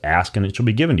says, ask and it shall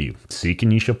be given to you. Seek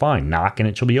and ye shall find. Knock and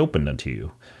it shall be opened unto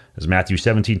you. As Matthew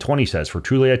 17:20 says, for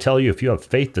truly I tell you, if you have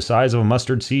faith the size of a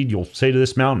mustard seed, you'll say to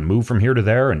this mountain, move from here to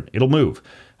there, and it'll move.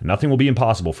 And nothing will be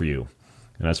impossible for you.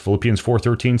 And as Philippians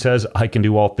 4:13 says, I can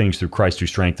do all things through Christ who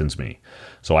strengthens me.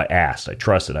 So I asked, I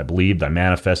trusted, I believed, I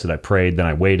manifested, I prayed, then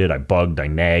I waited, I bugged, I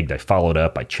nagged, I followed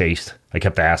up, I chased. I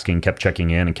kept asking, kept checking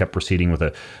in, and kept proceeding with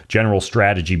a general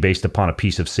strategy based upon a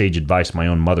piece of sage advice my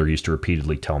own mother used to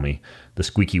repeatedly tell me. The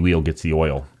squeaky wheel gets the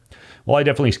oil. Well, I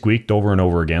definitely squeaked over and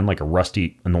over again like a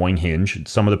rusty, annoying hinge.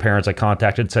 Some of the parents I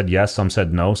contacted said yes, some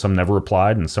said no, some never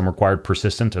replied, and some required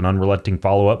persistent and unrelenting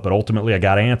follow-up, but ultimately I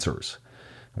got answers.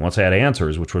 And once I had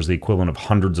answers, which was the equivalent of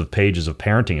hundreds of pages of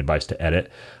parenting advice to edit,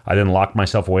 I then locked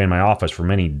myself away in my office for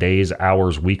many days,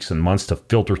 hours, weeks, and months to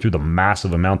filter through the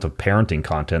massive amount of parenting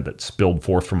content that spilled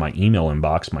forth from my email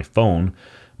inbox, my phone,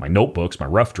 my notebooks, my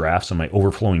rough drafts, and my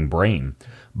overflowing brain.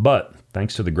 But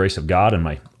thanks to the grace of God and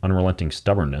my unrelenting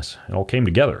stubbornness, it all came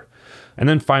together. And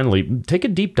then finally, take a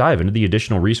deep dive into the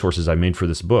additional resources I made for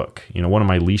this book. One of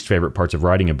my least favorite parts of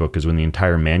writing a book is when the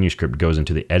entire manuscript goes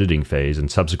into the editing phase and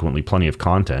subsequently plenty of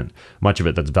content, much of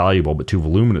it that's valuable but too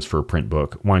voluminous for a print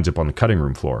book, winds up on the cutting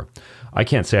room floor. I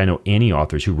can't say I know any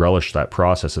authors who relish that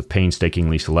process of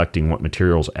painstakingly selecting what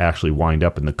materials actually wind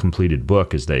up in the completed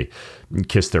book as they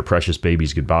kiss their precious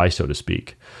babies goodbye, so to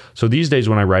speak. So these days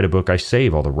when I write a book, I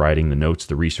save all the writing, the notes,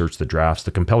 the research, the drafts,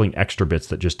 the compelling extra bits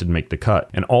that just didn't make the cut,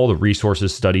 and all the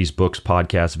resources, studies, books,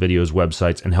 podcasts, videos,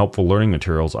 websites, and helpful learning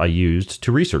materials I used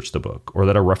to research the book or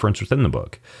that are referenced within the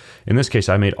book. In this case,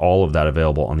 I made all of that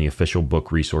available on the official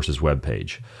book resources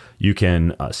webpage. You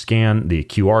can scan the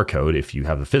QR code if you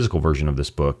have the physical version of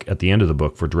this book at the end of the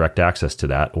book for direct access to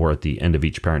that, or at the end of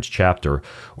each parent's chapter,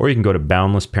 or you can go to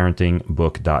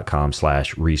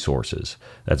boundlessparentingbook.com/resources.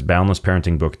 That's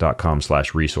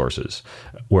boundlessparentingbook.com/resources,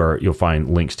 where you'll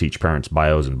find links to each parent's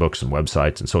bios and books and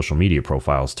websites and social media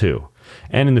profiles too.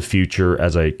 And in the future,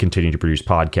 as I continue to produce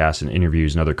podcasts and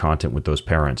interviews and other content with those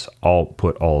parents, I'll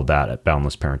put all of that at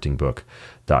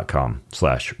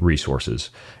boundlessparentingbook.com/resources.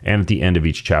 And at the end of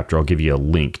each chapter, I'll give you a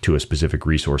link to a specific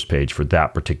resource page for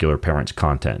that particular parent's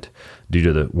content. Due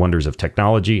to the wonders of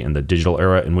technology and the digital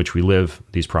era in which we live,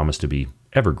 these promise to be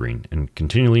evergreen and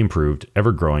continually improved,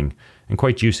 ever growing, and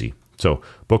quite juicy. So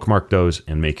bookmark those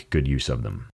and make good use of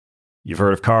them. You've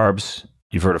heard of carbs.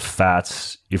 You've heard of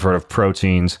fats, you've heard of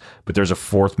proteins, but there's a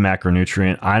fourth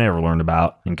macronutrient I never learned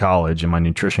about in college in my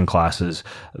nutrition classes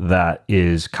that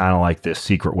is kind of like this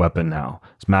secret weapon now.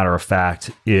 As a matter of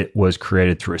fact, it was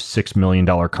created through a $6 million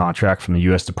contract from the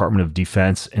U.S. Department of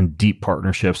Defense and deep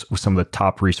partnerships with some of the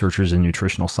top researchers in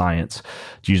nutritional science.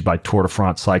 It's used by Tour de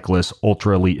France cyclists,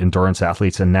 ultra elite endurance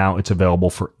athletes, and now it's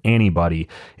available for anybody.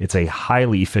 It's a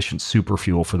highly efficient super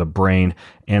fuel for the brain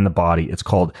and the body. It's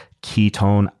called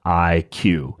Ketone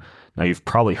IQ. Now, you've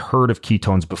probably heard of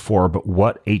ketones before, but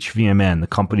what HVMN, the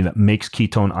company that makes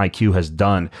Ketone IQ, has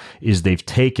done is they've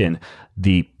taken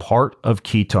the part of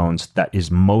ketones that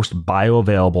is most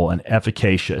bioavailable and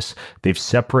efficacious. They've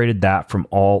separated that from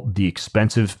all the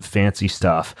expensive, fancy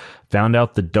stuff, found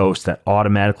out the dose that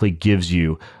automatically gives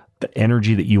you the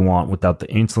energy that you want without the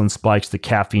insulin spikes, the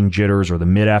caffeine jitters, or the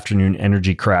mid-afternoon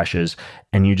energy crashes,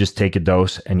 and you just take a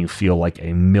dose and you feel like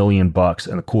 $1,000,000.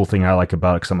 And the cool thing I like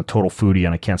about it, because I'm a total foodie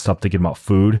and I can't stop thinking about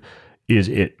food, is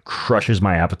it crushes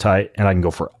my appetite and I can go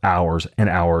for hours and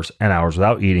hours and hours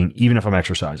without eating, even if I'm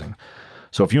exercising.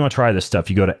 So if you want to try this stuff,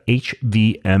 you go to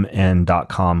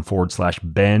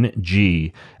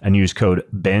hvmn.com/BenG and use code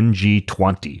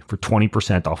BenG20 for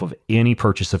 20% off of any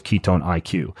purchase of Ketone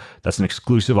IQ. That's an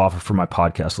exclusive offer for my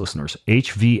podcast listeners.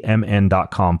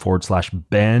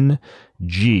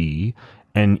 hvmn.com/BenG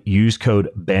and use code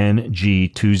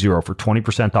BenG20 for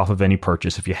 20% off of any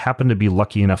purchase. If you happen to be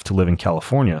lucky enough to live in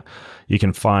California, you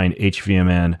can find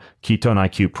HVMN Ketone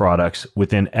IQ products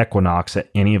within Equinox at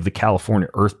any of the California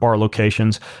Earth Bar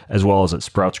locations, as well as at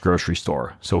Sprouts Grocery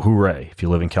Store. So hooray if you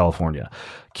live in California.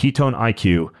 Ketone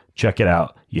IQ, check it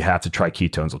out. You have to try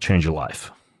ketones. It'll change your life.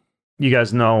 You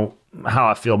guys know how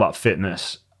I feel about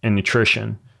fitness and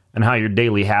nutrition and how your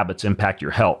daily habits impact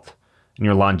your health and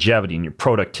your longevity and your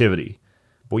productivity.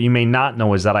 What you may not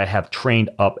know is that I have trained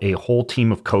up a whole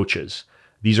team of coaches.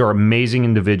 These are amazing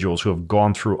individuals who have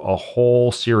gone through a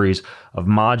whole series of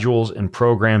modules and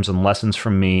programs and lessons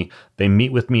from me. They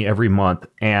meet with me every month,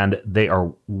 and they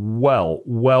are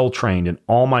well trained in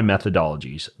all my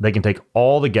methodologies. They can take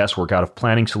all the guesswork out of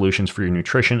planning solutions for your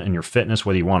nutrition and your fitness,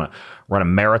 whether you want to run a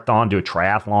marathon, do a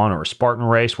triathlon, or a Spartan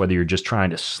race, whether you're just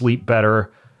trying to sleep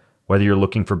better, whether you're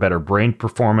looking for better brain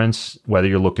performance, whether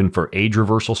you're looking for age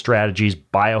reversal strategies,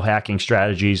 biohacking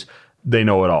strategies, they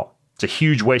know it all. It's a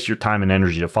huge waste of your time and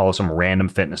energy to follow some random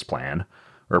fitness plan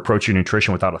or approach your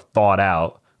nutrition without a thought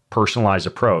out, personalized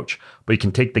approach. But you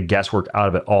can take the guesswork out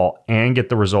of it all and get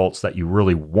the results that you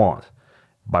really want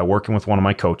by working with one of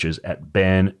my coaches at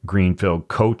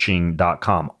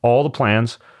bengreenfieldcoaching.com. All the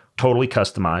plans totally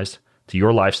customized to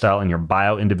your lifestyle and your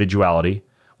bio individuality.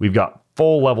 We've got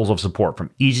full levels of support, from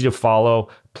easy to follow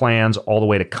plans all the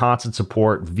way to constant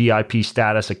support, VIP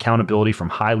status, accountability from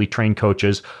highly trained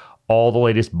coaches, all the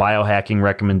latest biohacking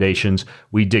recommendations.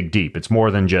 We dig deep. It's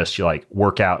more than just like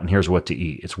work out and here's what to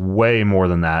eat. It's way more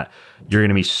than that. You're going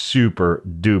to be super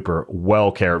duper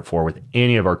well cared for with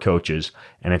any of our coaches.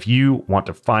 And if you want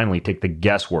to finally take the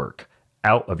guesswork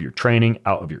out of your training,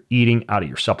 out of your eating, out of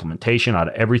your supplementation, out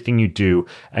of everything you do,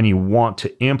 and you want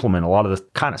to implement a lot of the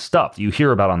kind of stuff that you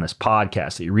hear about on this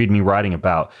podcast, that you read me writing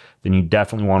about, then you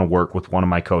definitely want to work with one of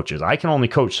my coaches. I can only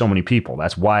coach so many people.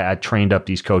 That's why I trained up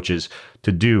these coaches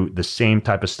to do the same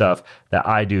type of stuff that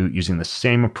I do using the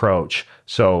same approach.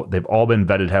 So they've all been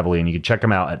vetted heavily, and you can check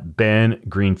them out at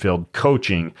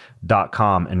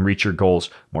bengreenfieldcoaching.com and reach your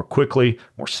goals more quickly,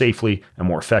 more safely, and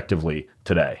more effectively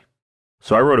today.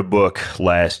 So I wrote a book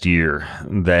last year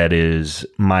that is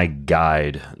my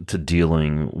guide to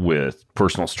dealing with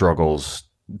personal struggles,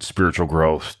 spiritual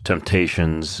growth,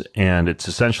 temptations, and it's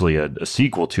essentially a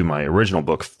sequel to my original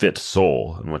book, Fit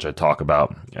Soul, in which I talk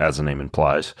about, as the name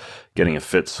implies, getting a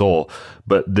fit soul.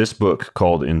 But this book,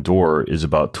 called Endure, is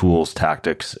about tools,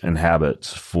 tactics, and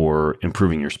habits for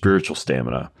improving your spiritual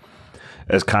stamina.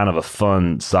 As kind of a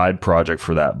fun side project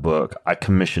for that book, I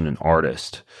commissioned an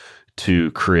artist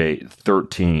to create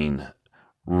 13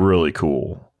 really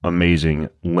cool, amazing,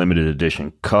 limited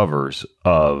edition covers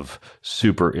of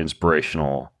super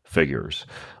inspirational figures,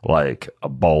 like a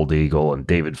bald eagle and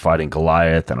David fighting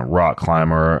Goliath and a rock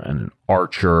climber and an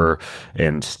archer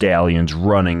and stallions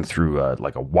running through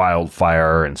like a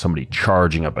wildfire and somebody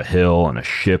charging up a hill and a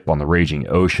ship on the raging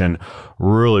ocean.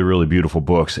 Really, really beautiful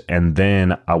books. And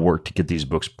then I worked to get these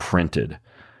books printed.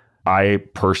 I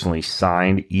personally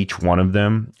signed each one of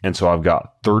them. And so I've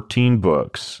got 13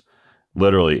 books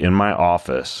literally in my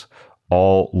office,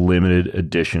 all limited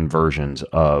edition versions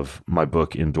of my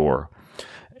book Endure.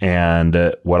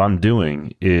 And what I'm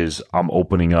doing is I'm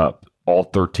opening up all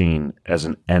 13 as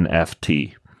an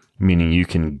NFT, meaning you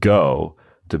can go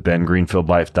to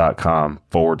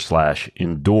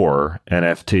bengreenfieldlife.com/endure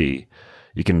NFT.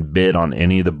 You can bid on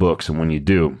any of the books. And when you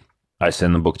do, I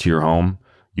send the book to your home.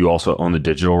 You also own the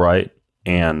digital right,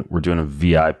 and we're doing a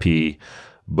VIP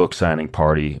book signing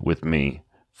party with me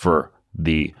for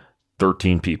the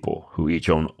 13 people who each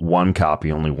own one copy.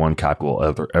 Only one copy will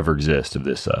ever exist of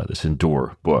this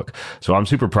Endure book. So I'm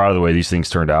super proud of the way these things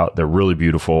turned out. They're really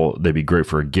beautiful. They'd be great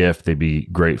for a gift. They'd be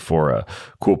great for a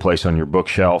cool place on your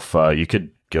bookshelf. You could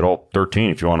get all 13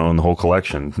 if you want to own the whole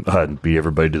collection and beat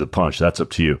everybody to the punch. That's up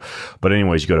to you. But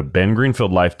anyways, you go to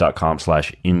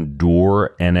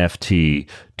bengreenfieldlife.com/endure NFT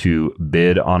to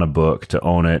bid on a book, to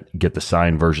own it, get the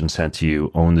signed version sent to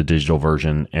you, own the digital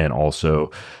version, and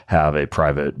also have a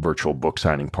private virtual book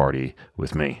signing party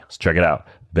with me. So check it out.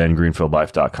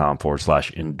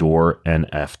 bengreenfieldlife.com/endure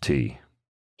NFT.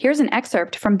 Here's an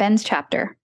excerpt from Ben's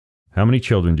chapter. How many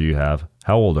children do you have?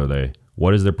 How old are they?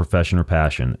 What is their profession or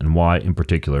passion, and why in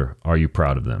particular are you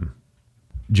proud of them?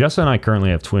 Jessa and I currently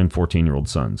have twin 14-year-old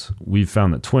sons. We've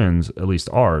found that twins, at least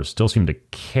ours, still seem to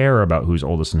care about who's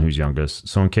oldest and who's youngest.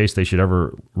 So in case they should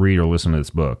ever read or listen to this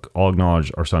book, I'll acknowledge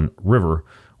our son, River,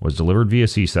 was delivered via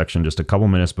C-section just a couple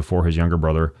minutes before his younger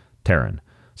brother, Taryn.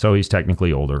 So he's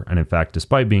technically older, and in fact,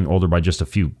 despite being older by just a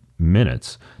few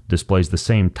minutes, displays the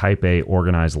same type A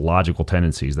organized logical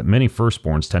tendencies that many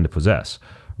firstborns tend to possess,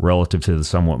 relative to the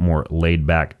somewhat more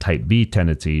laid-back type B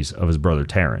tendencies of his brother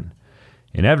Taryn.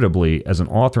 Inevitably, as an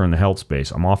author in the health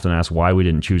space, I'm often asked why we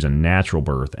didn't choose a natural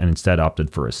birth and instead opted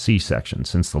for a C-section,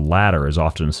 since the latter is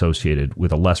often associated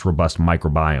with a less robust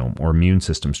microbiome or immune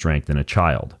system strength in a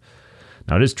child.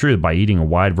 Now, it is true that by eating a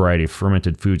wide variety of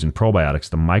fermented foods and probiotics,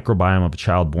 the microbiome of a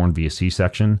child born via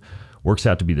C-section works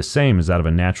out to be the same as that of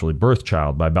a naturally birthed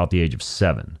child by about the age of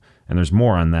 7. And there's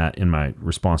more on that in my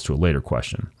response to a later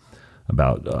question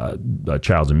about a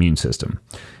child's immune system.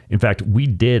 In fact, we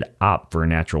did opt for a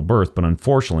natural birth, but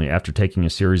unfortunately, after taking a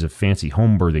series of fancy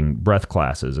home birthing breath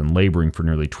classes and laboring for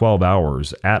nearly 12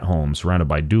 hours at home, surrounded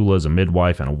by doulas, a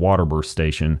midwife, and a water birth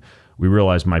station, we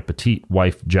realized my petite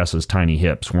wife Jessa's tiny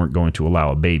hips weren't going to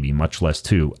allow a baby, much less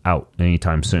two, out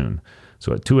anytime soon.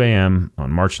 So at 2 a.m.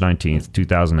 on March 19th,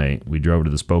 2008, we drove to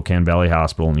the Spokane Valley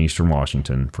Hospital in Eastern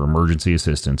Washington for emergency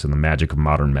assistance and the magic of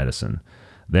modern medicine.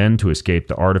 Then, to escape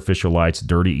the artificial lights,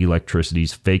 dirty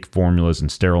electricities, fake formulas, and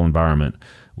sterile environment,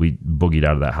 we boogied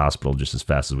out of that hospital just as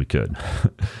fast as we could.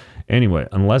 Anyway,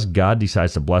 unless God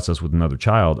decides to bless us with another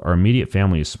child, our immediate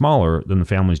family is smaller than the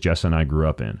families Jessa and I grew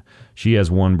up in. She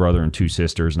has one brother and two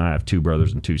sisters, and I have two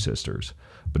brothers and two sisters.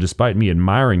 But despite me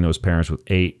admiring those parents with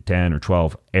 8, 10, or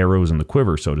 12 arrows in the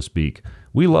quiver, so to speak,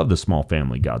 we love the small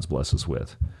family God's blessed us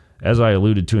with. As I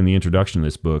alluded to in the introduction to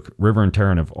this book, River and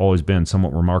Taryn have always been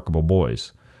somewhat remarkable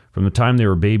boys. From the time they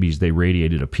were babies, they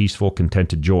radiated a peaceful,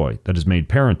 contented joy that has made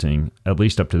parenting, at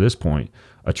least up to this point,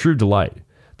 a true delight.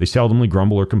 They seldomly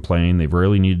grumble or complain, they've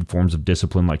rarely needed forms of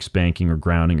discipline like spanking or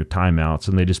grounding or timeouts,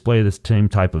 and they display the same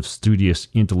type of studious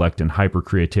intellect and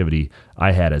hyper-creativity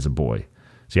I had as a boy.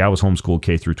 See, I was homeschooled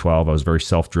K through 12, I was very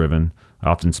self-driven. I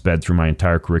often sped through my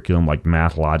entire curriculum like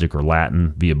math, logic, or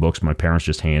Latin via books my parents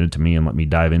just handed to me and let me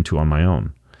dive into on my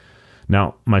own.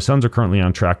 Now, my sons are currently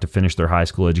on track to finish their high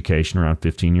school education around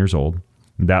 15 years old.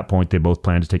 At that point, they both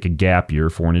plan to take a gap year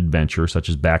for an adventure, such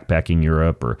as backpacking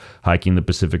Europe or hiking the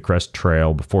Pacific Crest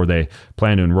Trail, before they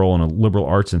plan to enroll in a liberal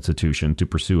arts institution to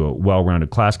pursue a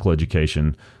well-rounded classical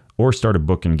education or start a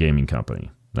book and gaming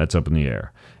company. That's up in the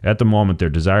air. At the moment, their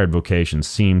desired vocations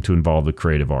seem to involve the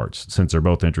creative arts, since they're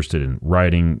both interested in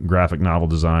writing, graphic novel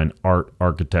design, art,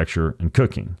 architecture, and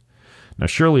cooking. Now,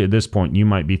 surely at this point, you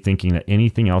might be thinking that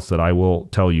anything else that I will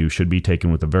tell you should be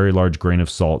taken with a very large grain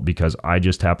of salt because I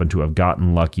just happen to have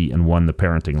gotten lucky and won the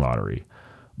parenting lottery.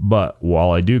 But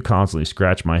while I do constantly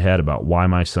scratch my head about why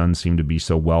my sons seem to be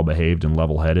so well-behaved and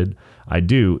level-headed, I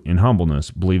do, in humbleness,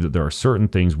 believe that there are certain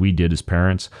things we did as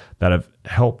parents that have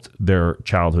helped their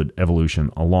childhood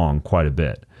evolution along quite a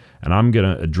bit. And I'm going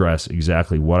to address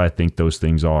exactly what I think those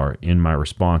things are in my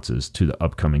responses to the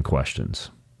upcoming questions.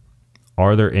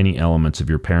 Are there any elements of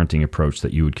your parenting approach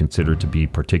that you would consider to be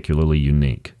particularly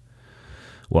unique?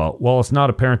 Well, while it's not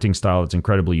a parenting style that's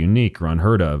incredibly unique or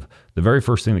unheard of, the very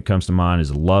first thing that comes to mind is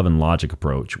the love and logic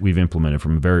approach we've implemented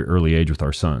from a very early age with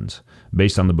our sons,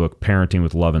 based on the book Parenting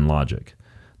with Love and Logic.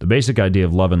 The basic idea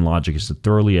of love and logic is to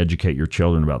thoroughly educate your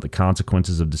children about the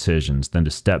consequences of decisions, then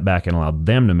to step back and allow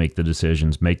them to make the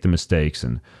decisions, make the mistakes,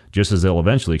 and just as they'll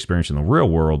eventually experience in the real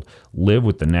world, live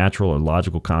with the natural or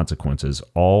logical consequences,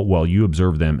 all while you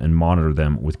observe them and monitor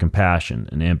them with compassion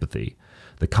and empathy.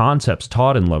 The concepts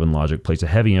taught in Love and Logic place a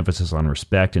heavy emphasis on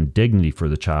respect and dignity for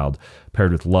the child,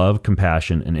 paired with love,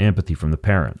 compassion, and empathy from the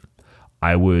parent.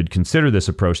 I would consider this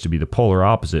approach to be the polar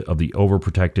opposite of the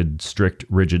overprotected, strict,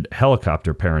 rigid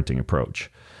helicopter parenting approach.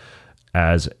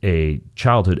 As a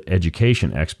childhood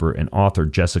education expert and author,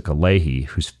 Jessica Leahy,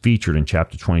 who's featured in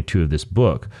chapter 22 of this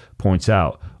book, points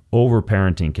out,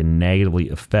 overparenting can negatively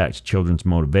affect children's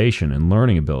motivation and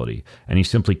learning ability, and you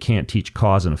simply can't teach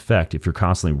cause and effect if you're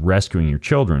constantly rescuing your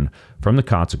children from the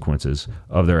consequences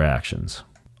of their actions.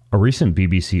 A recent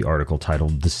BBC article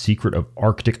titled The Secret of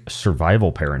Arctic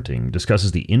Survival Parenting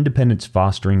discusses the independence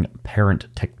fostering parent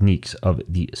techniques of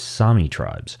the Sami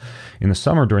tribes. In the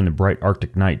summer, during the bright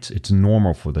Arctic nights, it's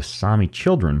normal for the Sami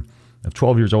children of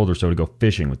 12 years old or so to go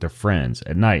fishing with their friends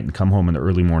at night and come home in the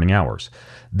early morning hours.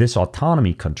 This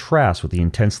autonomy contrasts with the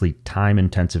intensely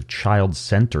time-intensive,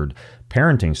 child-centered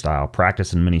parenting style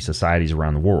practiced in many societies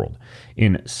around the world.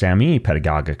 In Sami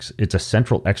pedagogics, it's a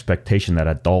central expectation that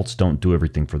adults don't do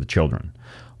everything for the children,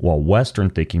 while Western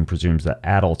thinking presumes that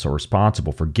adults are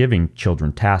responsible for giving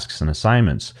children tasks and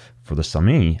assignments. For the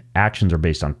Sami, actions are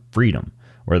based on freedom.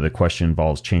 Whether the question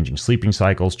involves changing sleeping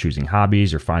cycles, choosing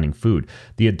hobbies, or finding food,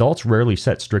 the adults rarely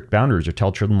set strict boundaries or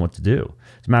tell children what to do.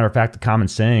 As a matter of fact, the common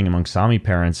saying among Sami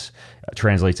parents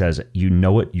translates as, "you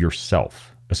know it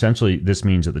yourself." Essentially, this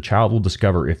means that the child will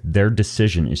discover if their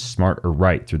decision is smart or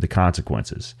right through the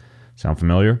consequences. Sound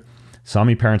familiar?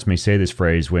 Sami parents may say this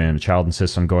phrase when a child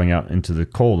insists on going out into the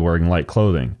cold wearing light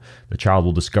clothing. The child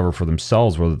will discover for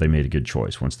themselves whether they made a good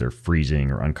choice once they're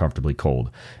freezing or uncomfortably cold,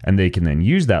 and they can then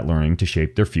use that learning to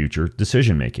shape their future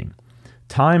decision-making.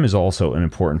 Time is also an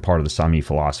important part of the Sami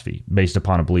philosophy, based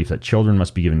upon a belief that children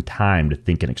must be given time to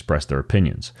think and express their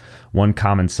opinions. One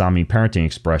common Sami parenting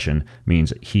expression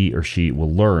means he or she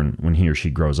will learn when he or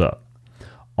she grows up.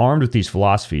 Armed with these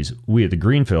philosophies, we at the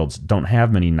Greenfields don't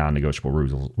have many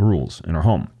non-negotiable rules in our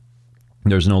home.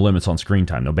 There's no limits on screen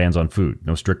time, no bans on food,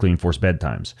 no strictly enforced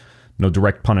bedtimes, no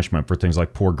direct punishment for things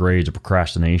like poor grades or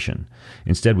procrastination.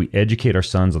 Instead, we educate our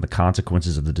sons on the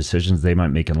consequences of the decisions they might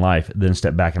make in life, then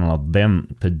step back and allow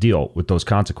them to deal with those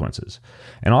consequences.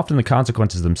 And often the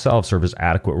consequences themselves serve as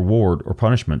adequate reward or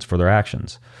punishments for their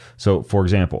actions. So, for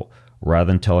example, rather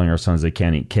than telling our sons they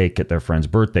can't eat cake at their friend's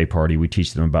birthday party, we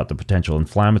teach them about the potential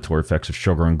inflammatory effects of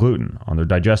sugar and gluten on their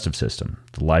digestive system,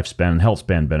 the lifespan and health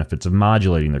span benefits of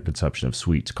modulating their consumption of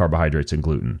sweets, carbohydrates, and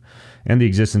gluten, and the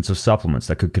existence of supplements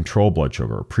that could control blood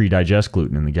sugar or pre-digest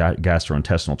gluten in the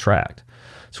gastrointestinal tract.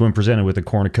 So when presented with a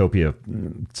cornucopia of,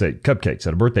 say, cupcakes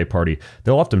at a birthday party,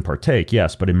 they'll often partake,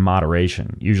 yes, but in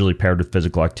moderation, usually paired with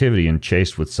physical activity and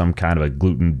chased with some kind of a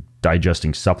gluten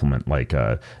digesting supplement like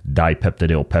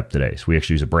dipeptidyl peptidase. We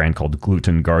actually use a brand called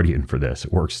Gluten Guardian for this.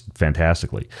 It works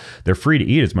fantastically. They're free to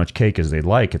eat as much cake as they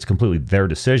like. It's completely their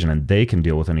decision, and they can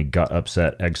deal with any gut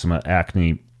upset, eczema,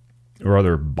 acne, or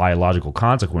other biological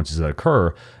consequences that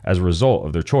occur as a result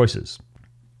of their choices.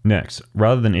 Next,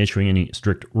 rather than issuing any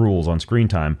strict rules on screen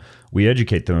time, we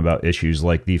educate them about issues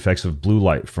like the effects of blue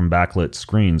light from backlit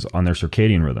screens on their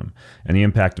circadian rhythm and the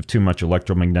impact of too much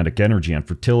electromagnetic energy on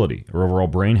fertility or overall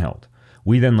brain health.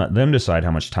 We then let them decide how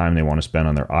much time they want to spend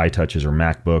on their iTouches or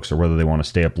MacBooks, or whether they want to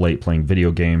stay up late playing video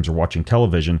games or watching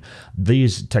television.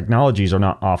 These technologies are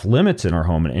not off limits in our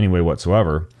home in any way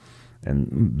whatsoever.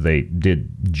 And they did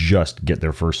just get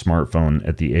their first smartphone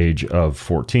at the age of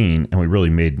 14, and we really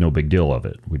made no big deal of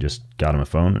it. We just got them a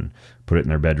phone and put it in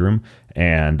their bedroom,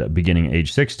 and beginning at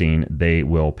age 16, they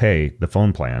will pay the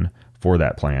phone plan for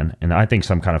that plan. And I think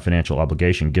some kind of financial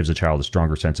obligation gives a child a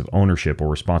stronger sense of ownership or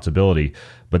responsibility,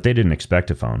 but they didn't expect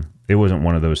a phone. It wasn't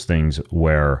one of those things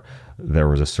where there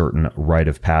was a certain rite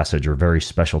of passage or very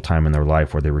special time in their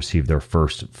life where they received their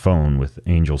first phone with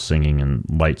angels singing and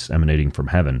lights emanating from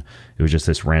heaven. It was just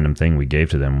this random thing we gave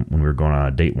to them when we were going on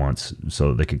a date once so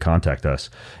that they could contact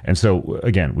us. And so,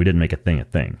 again, we didn't make a thing,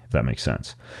 if that makes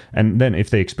sense. And then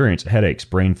if they experience headaches,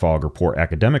 brain fog, or poor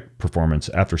academic performance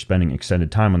after spending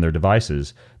extended time on their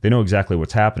devices, they know exactly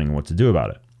what's happening and what to do about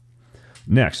it.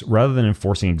 Next, rather than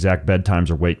enforcing exact bedtimes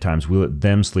or wake times, we let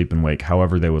them sleep and wake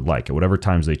however they would like, at whatever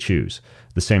times they choose.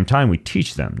 At the same time, we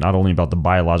teach them not only about the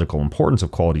biological importance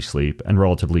of quality sleep and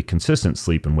relatively consistent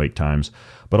sleep and wake times,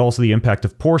 but also the impact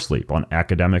of poor sleep on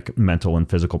academic, mental, and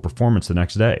physical performance the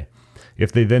next day.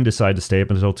 If they then decide to stay up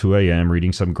until 2 a.m.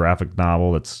 reading some graphic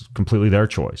novel, that's completely their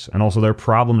choice, and also their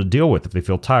problem to deal with if they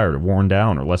feel tired or worn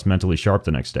down or less mentally sharp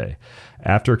the next day.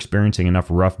 After experiencing enough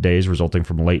rough days resulting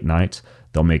from late nights,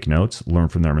 they'll make notes, learn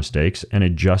from their mistakes, and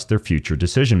adjust their future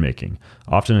decision-making,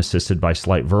 often assisted by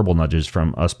slight verbal nudges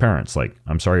from us parents, like,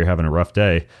 "I'm sorry you're having a rough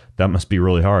day. That must be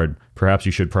really hard. Perhaps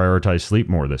you should prioritize sleep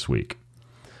more this week."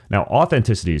 Now,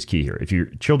 authenticity is key here. If your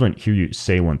children hear you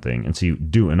say one thing and see you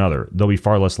do another, they'll be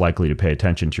far less likely to pay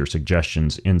attention to your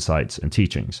suggestions, insights, and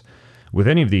teachings. With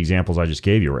any of the examples I just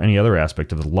gave you, or any other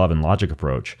aspect of the love and logic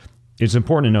approach, it's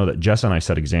important to know that Jess and I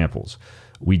set examples.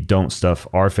 We don't stuff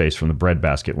our face from the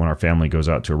breadbasket when our family goes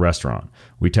out to a restaurant.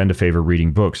 We tend to favor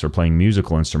reading books or playing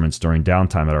musical instruments during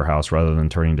downtime at our house rather than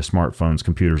turning to smartphones,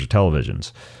 computers, or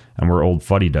televisions. And we're old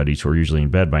fuddy-duddies who are usually in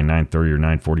bed by 9:30 or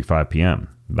 9:45 p.m.,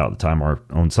 about the time our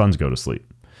own sons go to sleep.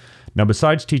 Now,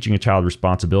 besides teaching a child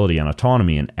responsibility and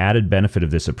autonomy, an added benefit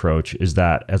of this approach is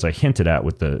that, as I hinted at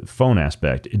with the phone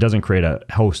aspect, it doesn't create a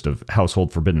host of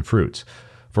household forbidden fruits.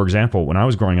 For example, when I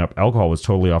was growing up, alcohol was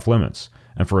totally off limits,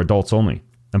 and for adults only,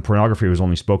 and pornography was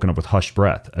only spoken of with hushed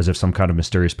breath, as if some kind of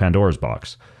mysterious Pandora's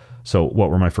box. So what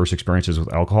were my first experiences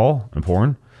with alcohol and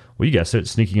porn? Well, you guessed it,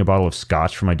 sneaking a bottle of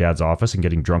scotch from my dad's office and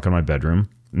getting drunk in my bedroom,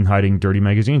 and hiding dirty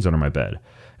magazines under my bed.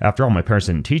 After all, my parents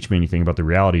didn't teach me anything about the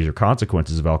realities or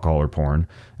consequences of alcohol or porn.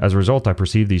 As a result, I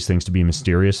perceived these things to be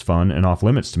mysterious, fun, and off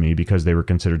limits to me because they were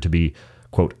considered to be,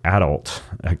 quote, adult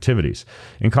activities.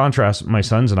 In contrast, my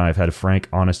sons and I have had frank,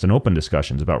 honest, and open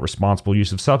discussions about responsible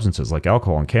use of substances like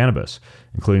alcohol and cannabis,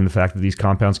 including the fact that these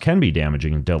compounds can be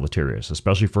damaging and deleterious,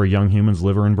 especially for a young human's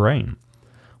liver and brain.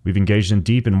 We've engaged in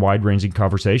deep and wide-ranging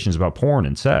conversations about porn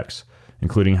and sex,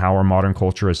 including how our modern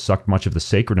culture has sucked much of the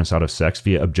sacredness out of sex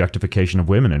via objectification of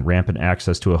women and rampant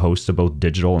access to a host of both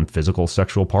digital and physical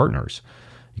sexual partners.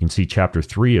 You can see chapter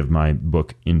 3 of my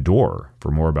book, Endure,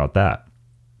 for more about that.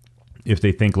 If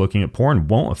they think looking at porn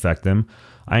won't affect them,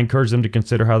 I encourage them to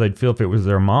consider how they'd feel if it was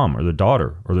their mom or their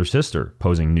daughter or their sister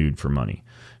posing nude for money.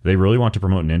 Do they really want to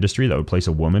promote an industry that would place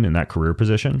a woman in that career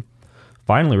position?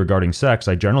 Finally, regarding sex,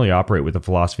 I generally operate with the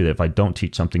philosophy that if I don't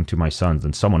teach something to my sons,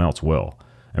 then someone else will.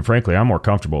 And frankly, I'm more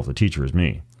comfortable if the teacher is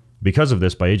me. Because of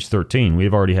this, by age 13,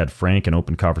 we've already had frank and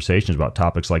open conversations about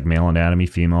topics like male anatomy,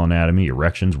 female anatomy,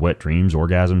 erections, wet dreams,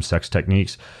 orgasms, sex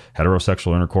techniques,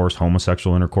 heterosexual intercourse,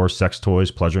 homosexual intercourse, sex toys,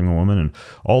 pleasuring a woman, and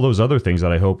all those other things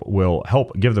that I hope will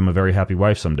help give them a very happy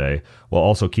wife someday, while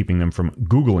also keeping them from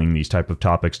Googling these type of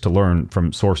topics to learn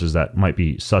from sources that might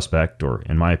be suspect or,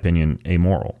 in my opinion,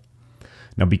 amoral.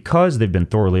 Now, because they've been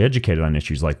thoroughly educated on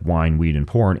issues like wine, weed, and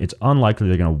porn, it's unlikely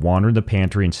they're going to wander in the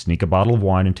pantry and sneak a bottle of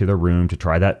wine into their room to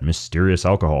try that mysterious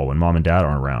alcohol when mom and dad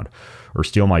aren't around, or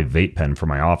steal my vape pen from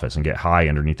my office and get high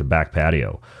underneath the back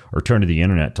patio, or turn to the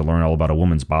internet to learn all about a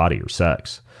woman's body or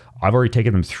sex. I've already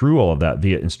taken them through all of that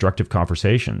via instructive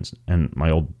conversations and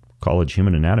my old college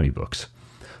human anatomy books.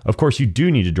 Of course, you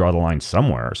do need to draw the line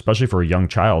somewhere, especially for a young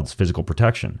child's physical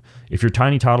protection. If your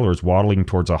tiny toddler is waddling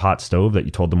towards a hot stove that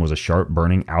you told them was a sharp,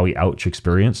 burning, owie, ouch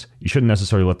experience, you shouldn't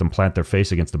necessarily let them plant their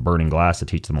face against the burning glass to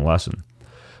teach them a lesson.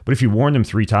 But if you warn them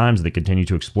 3 times and they continue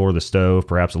to explore the stove,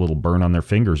 perhaps a little burn on their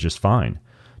fingers, just fine.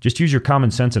 Just use your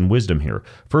common sense and wisdom here.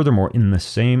 Furthermore, in the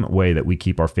same way that we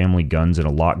keep our family guns in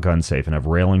a locked gun safe and have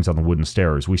railings on the wooden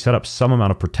stairs, we set up some amount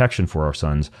of protection for our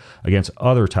sons against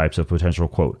other types of potential,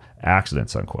 quote,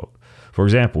 accidents, unquote. For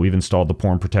example, we've installed the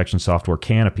porn protection software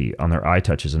Canopy on their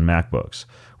iTouches and MacBooks.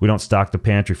 We don't stock the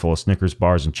pantry full of Snickers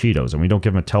bars and Cheetos, and we don't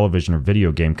give them a television or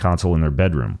video game console in their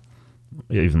bedroom.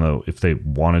 Even though if they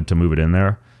wanted to move it in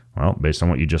there, well, based on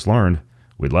what you just learned,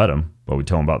 we'd let them, but we'd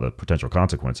tell them about the potential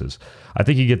consequences. I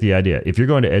think you get the idea. If you're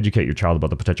going to educate your child about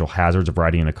the potential hazards of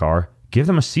riding in a car, give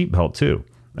them a seatbelt too.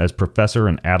 As professor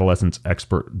and adolescence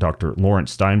expert Dr.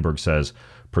 Lawrence Steinberg says,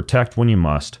 protect when you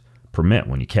must, permit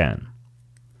when you can.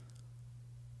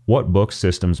 What books,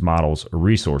 systems, models, or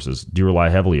resources do you rely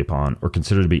heavily upon or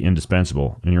consider to be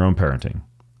indispensable in your own parenting?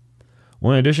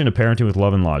 Well, in addition to Parenting with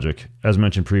Love and Logic, as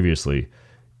mentioned previously,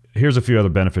 here's a few other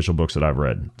beneficial books that I've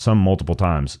read, some multiple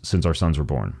times since our sons were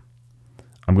born.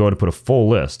 I'm going to put a full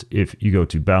list if you go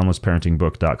to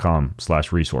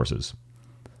boundlessparentingbook.com/resources.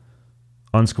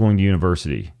 Unschooling to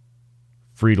University,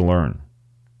 Free to Learn,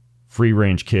 Free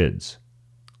Range Kids,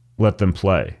 Let Them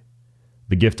Play,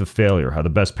 The Gift of Failure, How the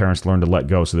Best Parents Learn to Let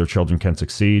Go So Their Children Can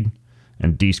Succeed,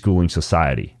 and Deschooling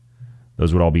Society.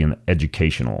 Those would all be an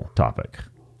educational topic.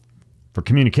 For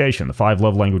communication, The 5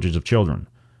 Love Languages of Children,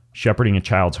 Shepherding a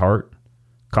Child's Heart,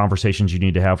 Conversations You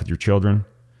Need to Have with Your Children,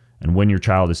 and When Your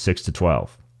Child is 6 to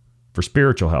 12. For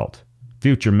spiritual health,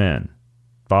 Future Men,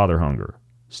 Father Hunger,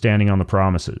 Standing on the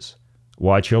Promises,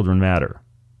 Why Children Matter,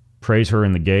 Praise Her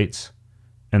in the Gates,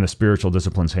 and the Spiritual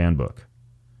Disciplines Handbook.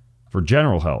 For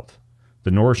general health,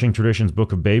 the Nourishing Traditions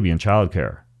Book of Baby and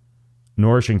Childcare,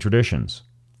 Nourishing Traditions,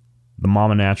 the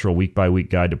Mama Natural Week by Week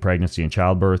Guide to Pregnancy and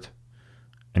Childbirth,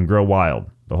 and Grow Wild,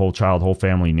 the Whole Child, Whole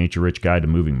Family, Nature-Rich Guide to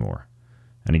Moving More.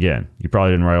 And again, you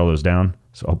probably didn't write all those down,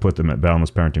 so I'll put them at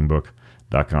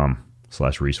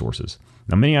boundlessparentingbook.com/resources.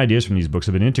 Now, many ideas from these books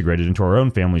have been integrated into our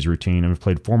own family's routine and have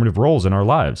played formative roles in our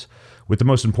lives, with the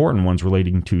most important ones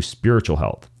relating to spiritual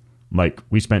health. Like,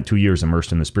 we spent 2 years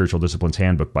immersed in the Spiritual Disciplines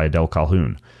Handbook by Adele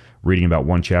Calhoun, reading about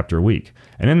 1 chapter a week.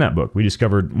 And in that book, we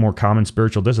discovered more common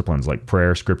spiritual disciplines like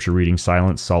prayer, scripture reading,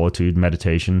 silence, solitude,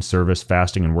 meditation, service,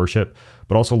 fasting, and worship,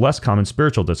 but also less common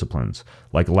spiritual disciplines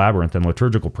like labyrinth and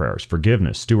liturgical prayers,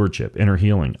 forgiveness, stewardship, inner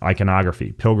healing,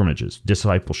 iconography, pilgrimages,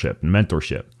 discipleship, and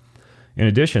mentorship. In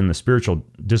addition, the Spiritual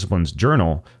Disciplines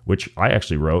Journal, which I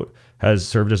actually wrote, has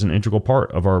served as an integral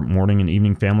part of our morning and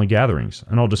evening family gatherings,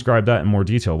 and I'll describe that in more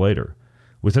detail later.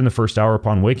 Within the first hour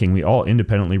upon waking, we all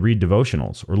independently read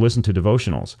devotionals or listen to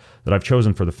devotionals that I've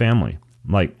chosen for the family,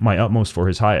 like My Utmost for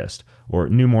His Highest, or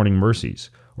New Morning Mercies,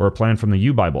 or a plan from the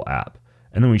U-Bible app,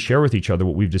 and then we share with each other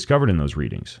what we've discovered in those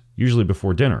readings, usually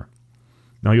before dinner.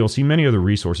 Now, you'll see many other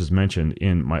resources mentioned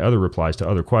in my other replies to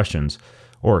other questions,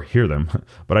 or hear them,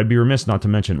 but I'd be remiss not to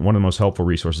mention one of the most helpful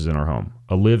resources in our home,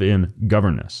 A Live-In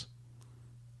Governess.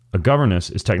 A governess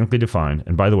is technically defined,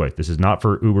 and by the way, this is not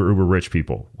for uber rich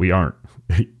people. We aren't.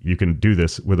 You can do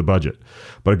this with a budget.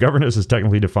 But a governess is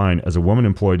technically defined as a woman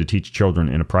employed to teach children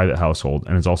in a private household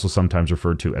and is also sometimes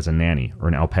referred to as a nanny or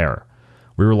an au pair.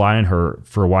 We rely on her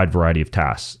for a wide variety of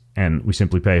tasks, and we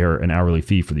simply pay her an hourly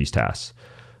fee for these tasks.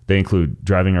 They include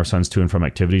driving our sons to and from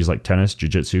activities like tennis,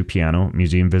 jiu-jitsu, piano,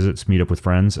 museum visits, meet up with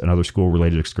friends, and other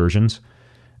school-related excursions,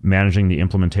 managing the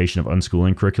implementation of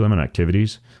unschooling curriculum and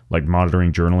activities, like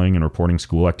monitoring, journaling, and reporting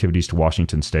school activities to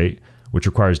Washington State, which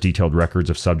requires detailed records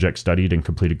of subjects studied and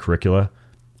completed curricula,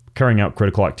 carrying out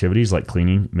critical activities like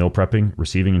cleaning, meal prepping,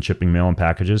 receiving and shipping mail and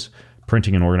packages,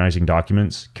 printing and organizing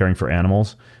documents, caring for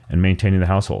animals, and maintaining the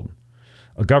household.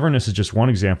 A governess is just one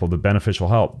example of the beneficial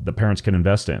help that parents can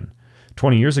invest in.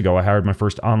 20 years ago, I hired my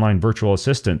first online virtual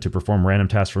assistant to perform random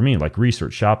tasks for me, like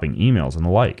research, shopping, emails, and the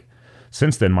like.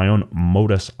 Since then, my own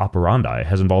modus operandi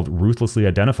has involved ruthlessly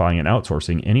identifying and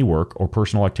outsourcing any work or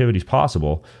personal activities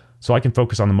possible so I can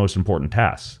focus on the most important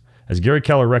tasks. As Gary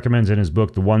Keller recommends in his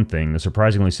book, The One Thing, The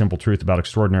Surprisingly Simple Truth About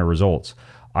Extraordinary Results,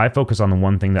 I focus on the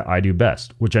one thing that I do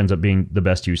best, which ends up being the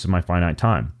best use of my finite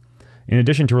time. In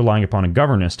addition to relying upon a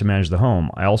governess to manage the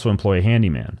home, I also employ a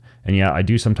handyman. And yeah, I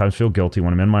do sometimes feel guilty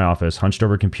when I'm in my office, hunched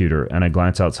over a computer, and I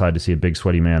glance outside to see a big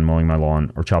sweaty man mowing my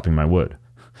lawn or chopping my wood,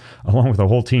 along with a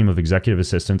whole team of executive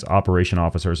assistants, operation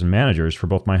officers, and managers for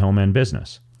both my home and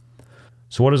business.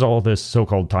 So what does all this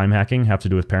so-called time hacking have to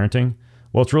do with parenting?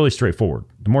 Well, it's really straightforward.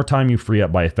 The more time you free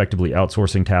up by effectively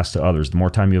outsourcing tasks to others, the more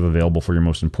time you have available for your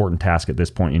most important task at this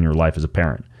point in your life as a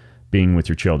parent, being with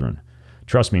your children.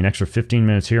 Trust me, an extra 15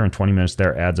 minutes here and 20 minutes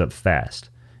there adds up fast.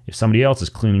 If somebody else is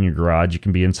cleaning your garage, you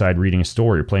can be inside reading a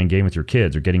story or playing a game with your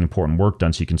kids or getting important work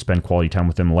done so you can spend quality time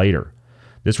with them later.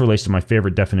 This relates to my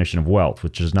favorite definition of wealth,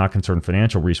 which does not concern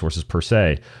financial resources per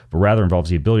se, but rather involves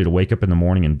the ability to wake up in the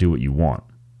morning and do what you want.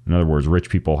 In other words, rich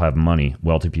people have money,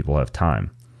 wealthy people have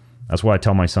time. That's why I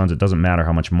tell my sons it doesn't matter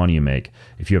how much money you make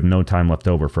if you have no time left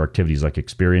over for activities like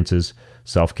experiences,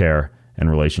 self-care, and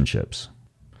relationships.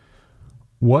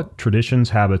 What traditions,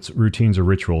 habits, routines, or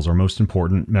rituals are most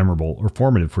important, memorable, or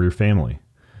formative for your family?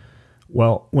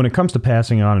 Well, when it comes to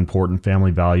passing on important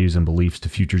family values and beliefs to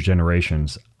future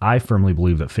generations, I firmly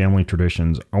believe that family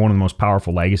traditions are one of the most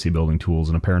powerful legacy building tools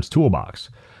in a parent's toolbox.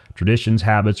 Traditions,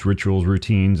 habits, rituals,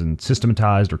 routines, and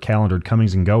systematized or calendared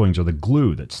comings and goings are the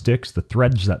glue that sticks, the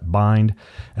threads that bind,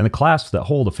 and the clasps that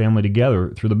hold a family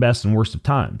together through the best and worst of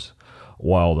times.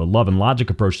 While the love and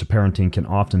logic approach to parenting can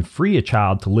often free a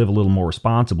child to live a little more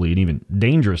responsibly and even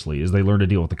dangerously as they learn to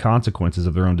deal with the consequences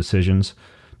of their own decisions,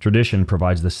 tradition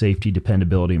provides the safety,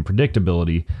 dependability, and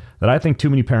predictability that I think too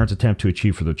many parents attempt to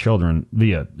achieve for their children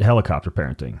via helicopter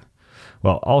parenting.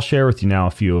 Well, I'll share with you now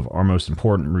a few of our most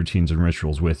important routines and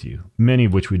rituals with you, many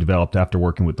of which we developed after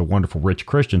working with the wonderful Rich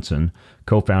Christensen,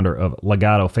 co-founder of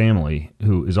Legato Family,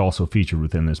 who is also featured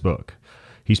within this book.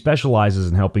 He specializes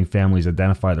in helping families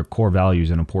identify their core values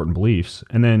and important beliefs,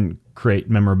 and then create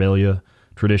memorabilia,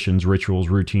 traditions, rituals,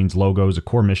 routines, logos, a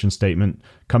core mission statement,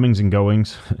 comings and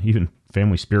goings, even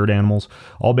family spirit animals,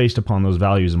 all based upon those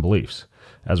values and beliefs.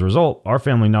 As a result, our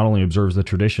family not only observes the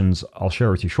traditions I'll share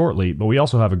with you shortly, but we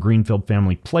also have a Greenfield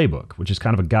family playbook, which is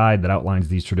kind of a guide that outlines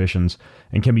these traditions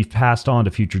and can be passed on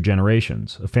to future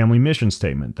generations, a family mission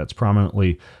statement that's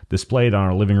prominently displayed on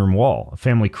our living room wall, a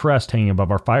family crest hanging above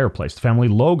our fireplace, the family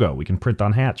logo we can print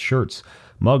on hats, shirts,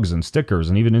 mugs, and stickers,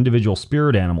 and even individual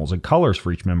spirit animals and colors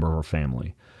for each member of our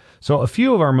family. So a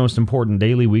few of our most important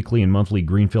daily, weekly, and monthly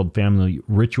Greenfield family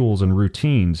rituals and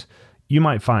routines you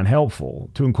might find helpful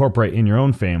to incorporate in your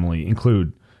own family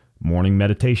include morning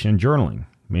meditation and journaling,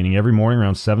 meaning every morning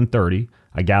around 7:30,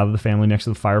 I gather the family next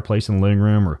to the fireplace in the living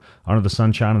room or under the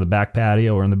sunshine of the back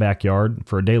patio or in the backyard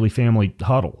for a daily family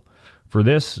huddle. For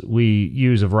this, we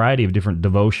use a variety of different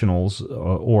devotionals,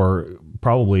 or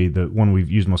probably the one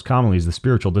we've used most commonly is the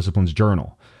Spiritual Disciplines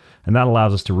Journal. And that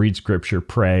allows us to read scripture,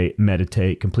 pray,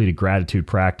 meditate, complete a gratitude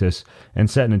practice, and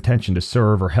set an intention to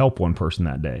serve or help one person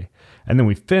that day. And then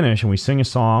we finish and we sing a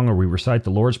song or we recite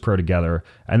the Lord's Prayer together,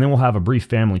 and then we'll have a brief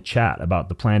family chat about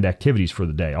the planned activities for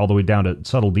the day, all the way down to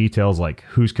subtle details like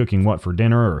who's cooking what for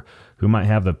dinner or who might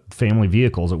have the family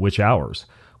vehicles at which hours.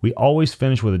 We always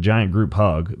finish with a giant group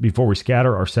hug before we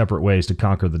scatter our separate ways to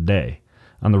conquer the day.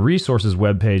 On the resources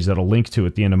webpage that I'll link to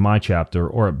at the end of my chapter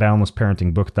or at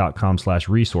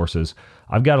boundlessparentingbook.com/resources,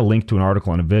 I've got a link to an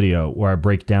article and a video where I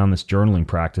break down this journaling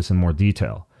practice in more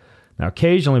detail. Now,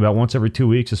 occasionally, about once every 2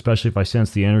 weeks, especially if I sense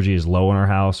the energy is low in our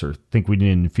house or think we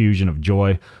need an infusion of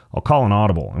joy, I'll call an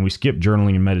audible and we skip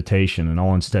journaling and meditation, and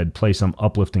I'll instead play some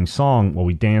uplifting song while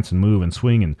we dance and move and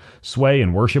swing and sway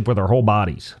and worship with our whole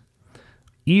bodies.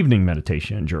 Evening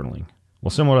meditation and journaling. Well,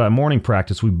 similar to that morning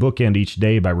practice, we bookend each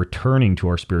day by returning to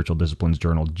our spiritual disciplines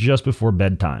journal just before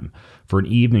bedtime for an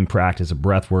evening practice of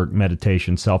breathwork,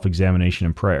 meditation, self-examination,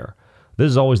 and prayer. This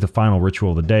is always the final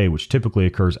ritual of the day, which typically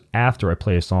occurs after I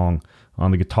play a song on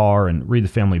the guitar and read the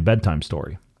family bedtime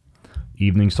story.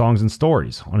 Evening songs and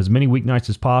stories. On as many weeknights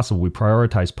as possible, we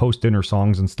prioritize post-dinner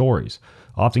songs and stories,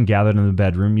 often gathered in the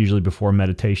bedroom, usually before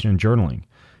meditation and journaling.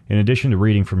 In addition to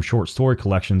reading from short story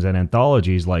collections and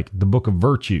anthologies like The Book of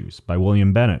Virtues by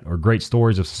William Bennett, or Great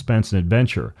Stories of Suspense and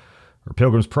Adventure, or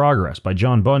Pilgrim's Progress by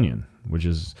John Bunyan, which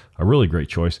is a really great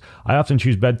choice, I often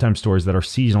choose bedtime stories that are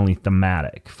seasonally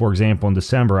thematic. For example, in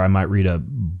December, I might read a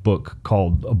book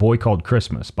called A Boy Called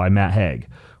Christmas by Matt Haig,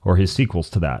 or his sequels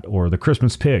to that, or The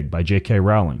Christmas Pig by J.K.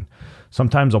 Rowling.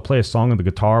 Sometimes I'll play a song on the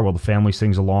guitar while the family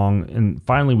sings along, and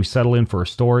finally we settle in for a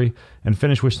story and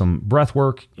finish with some breath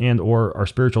work and or our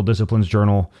spiritual disciplines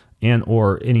journal and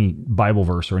or any Bible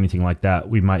verse or anything like that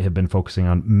we might have been focusing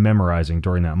on memorizing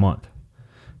during that month.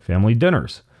 Family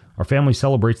dinners. Our family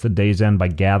celebrates the day's end by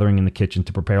gathering in the kitchen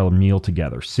to prepare a meal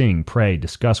together, sing, pray,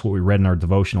 discuss what we read in our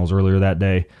devotionals earlier that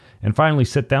day, and finally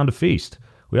sit down to feast.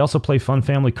 We also play fun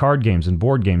family card games and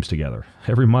board games together.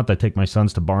 Every month I take my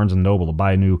sons to Barnes & Noble to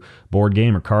buy a new board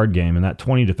game or card game, and that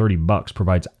 $20 to $30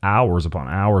 provides hours upon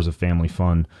hours of family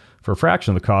fun for a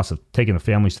fraction of the cost of taking the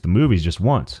families to the movies just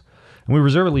once. And we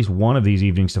reserve at least one of these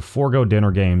evenings to forego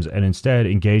dinner games and instead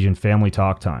engage in family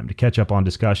talk time to catch up on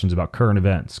discussions about current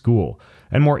events, school,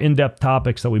 and more in-depth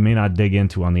topics that we may not dig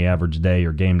into on the average day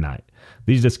or game night.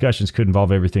 These discussions could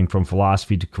involve everything from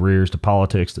philosophy to careers to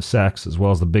politics to sex, as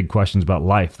well as the big questions about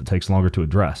life that takes longer to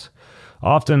address.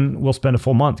 Often, we'll spend a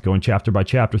full month going chapter by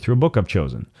chapter through a book I've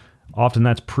chosen. Often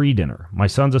that's pre-dinner. My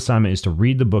son's assignment is to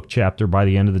read the book chapter by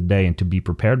the end of the day and to be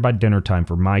prepared by dinner time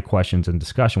for my questions and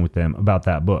discussion with them about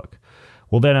that book.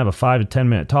 We'll then have a 5 to 10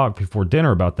 minute talk before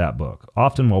dinner about that book,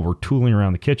 often while we're tooling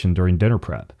around the kitchen during dinner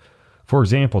prep. For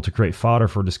example, to create fodder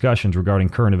for discussions regarding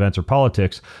current events or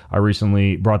politics, I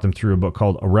recently brought them through a book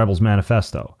called A Rebel's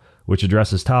Manifesto, which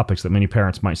addresses topics that many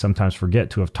parents might sometimes forget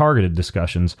to have targeted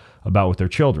discussions about with their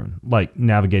children, like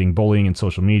navigating bullying and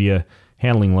social media,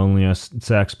 handling loneliness,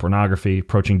 sex, pornography,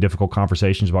 approaching difficult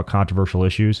conversations about controversial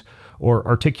issues, or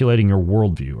articulating your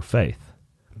worldview or faith.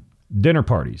 Dinner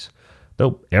parties.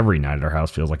 Though every night at our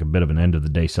house feels like a bit of an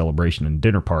end-of-the-day celebration and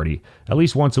dinner party, at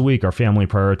least once a week our family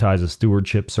prioritizes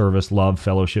stewardship, service, love,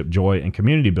 fellowship, joy, and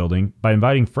community building by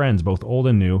inviting friends, both old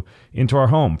and new, into our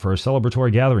home for a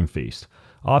celebratory gathering feast.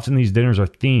 Often these dinners are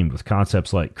themed with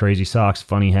concepts like crazy socks,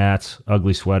 funny hats,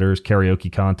 ugly sweaters,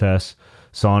 karaoke contests,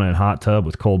 sauna and hot tub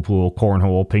with cold pool,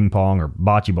 cornhole, ping pong, or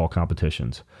bocce ball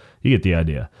competitions. You get the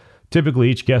idea.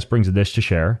 Typically, each guest brings a dish to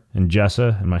share, and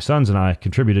Jessa and my sons and I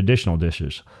contribute additional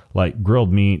dishes, like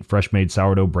grilled meat, fresh-made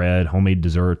sourdough bread, homemade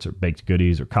desserts, or baked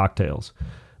goodies, or cocktails.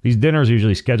 These dinners are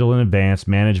usually scheduled in advance,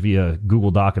 managed via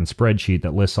Google Doc and spreadsheet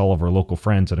that lists all of our local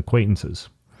friends and acquaintances.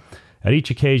 At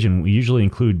each occasion, we usually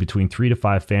include between 3 to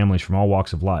 5 families from all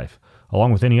walks of life,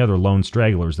 along with any other lone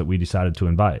stragglers that we decided to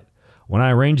invite. When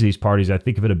I arrange these parties, I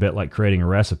think of it a bit like creating a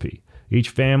recipe. Each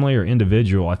family or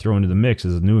individual I throw into the mix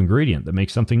is a new ingredient that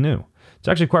makes something new. It's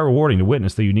actually quite rewarding to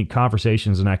witness the unique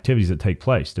conversations and activities that take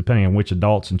place, depending on which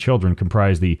adults and children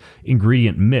comprise the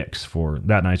ingredient mix for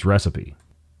that night's recipe.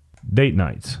 Date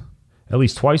nights. At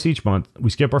least twice each month, we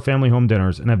skip our family home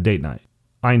dinners and have date night.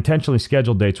 I intentionally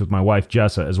schedule dates with my wife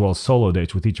Jessa as well as solo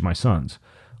dates with each of my sons.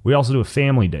 We also do a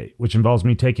family date, which involves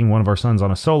me taking one of our sons on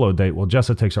a solo date while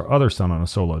Jessa takes our other son on a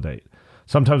solo date.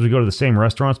 Sometimes we go to the same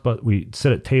restaurants, but we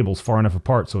sit at tables far enough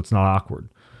apart so it's not awkward.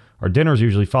 Our dinner is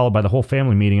usually followed by the whole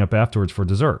family meeting up afterwards for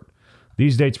dessert.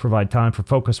 These dates provide time for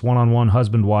focused one-on-one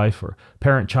husband-wife or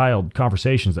parent-child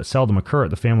conversations that seldom occur at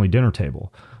the family dinner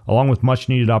table, along with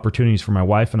much-needed opportunities for my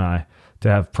wife and I to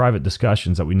have private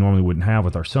discussions that we normally wouldn't have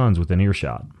with our sons within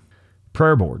earshot.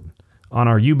 Prayer board. On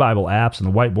our U-Bible apps and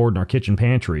the whiteboard in our kitchen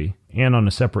pantry, and on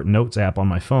a separate notes app on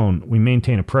my phone, we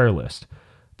maintain a prayer list.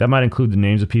 That might include the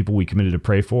names of people we committed to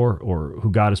pray for or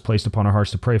who God has placed upon our hearts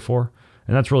to pray for.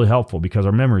 And that's really helpful because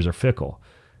our memories are fickle.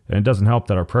 And it doesn't help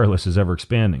that our prayer list is ever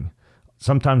expanding.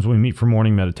 Sometimes when we meet for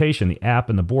morning meditation, the app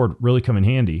and the board really come in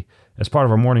handy. As part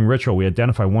of our morning ritual, we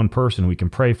identify one person we can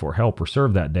pray for, help, or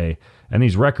serve that day. And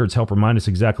these records help remind us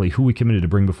exactly who we committed to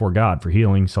bring before God for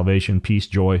healing, salvation, peace,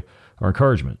 joy, or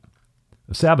encouragement.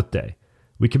 The Sabbath day.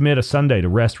 We commit a Sunday to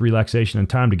rest, relaxation, and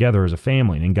time together as a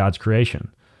family and in God's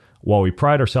creation. While we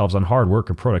pride ourselves on hard work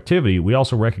and productivity, we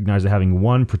also recognize that having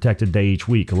one protected day each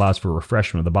week allows for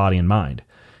refreshment of the body and mind,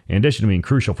 in addition to being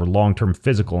crucial for long-term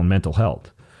physical and mental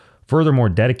health. Furthermore,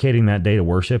 dedicating that day to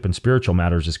worship and spiritual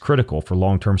matters is critical for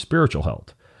long-term spiritual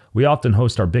health. We often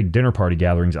host our big dinner party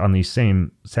gatherings on these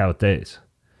same Sabbath days.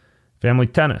 family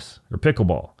tennis, or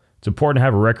pickleball. It's important to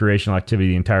have a recreational activity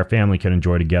the entire family can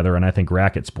enjoy together, and I think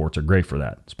racket sports are great for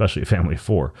that, especially a family of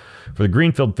 4. For the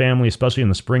Greenfield family, especially in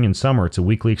the spring and summer, it's a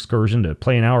weekly excursion to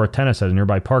play an hour of tennis at a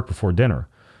nearby park before dinner,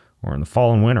 or in the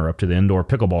fall and winter up to the indoor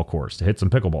pickleball course to hit some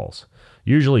pickleballs.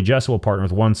 Usually Jess will partner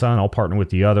with one son, I'll partner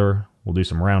with the other. We'll do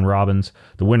some round robins.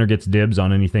 The winner gets dibs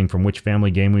on anything from which family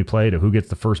game we play to who gets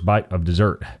the first bite of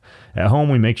dessert. At home,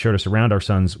 we make sure to surround our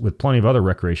sons with plenty of other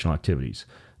recreational activities,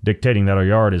 dictating that our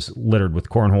yard is littered with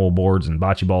cornhole boards and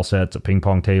bocce ball sets, a ping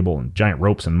pong table, and giant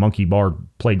ropes and monkey bar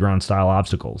playground-style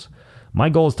obstacles. My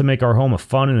goal is to make our home a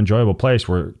fun and enjoyable place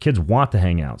where kids want to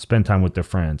hang out, spend time with their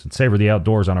friends, and savor the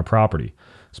outdoors on our property,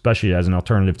 especially as an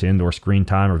alternative to indoor screen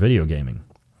time or video gaming.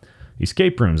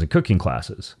 Escape rooms and cooking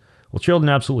classes. Well, children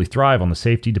absolutely thrive on the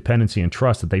safety, dependency, and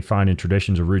trust that they find in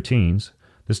traditions or routines.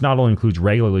 This not only includes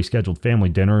regularly scheduled family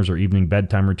dinners or evening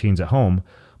bedtime routines at home,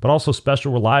 but also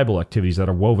special reliable activities that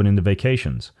are woven into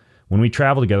vacations. When we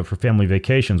travel together for family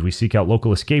vacations, we seek out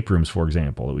local escape rooms, for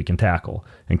example, that we can tackle,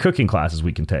 and cooking classes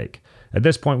we can take. At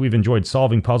this point, we've enjoyed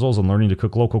solving puzzles and learning to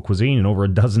cook local cuisine in over a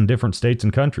dozen different states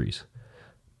and countries.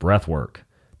 Breath work.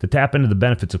 To tap into the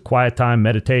benefits of quiet time,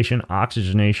 meditation,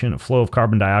 oxygenation, a flow of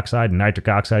carbon dioxide and nitric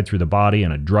oxide through the body,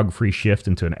 and a drug-free shift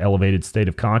into an elevated state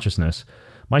of consciousness,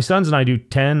 my sons and I do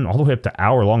 10 all the way up to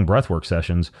hour-long breathwork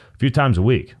sessions a few times a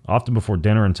week, often before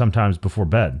dinner and sometimes before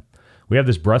bed. We have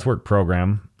this breathwork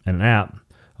program and an app.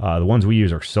 The ones we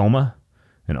use are Soma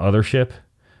and Othership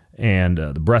and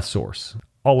the Breath Source.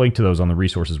 I'll link to those on the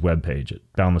resources webpage at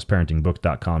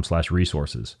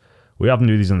boundlessparentingbook.com/resources. We often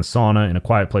do these in the sauna, in a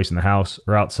quiet place in the house,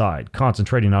 or outside,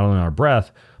 concentrating not only on our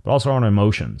breath, but also on our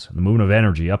emotions and the movement of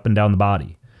energy up and down the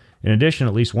body. In addition,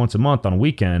 at least once a month on a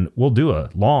weekend, we'll do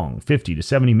a long 50 to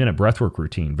 70-minute breathwork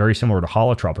routine, very similar to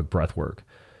holotropic breathwork.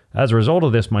 As a result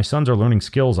of this, my sons are learning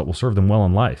skills that will serve them well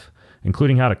in life,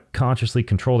 including how to consciously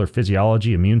control their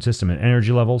physiology, immune system, and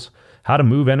energy levels, how to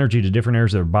move energy to different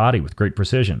areas of their body with great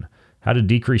precision, how to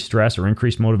decrease stress or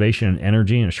increase motivation and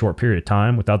energy in a short period of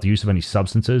time without the use of any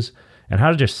substances, and how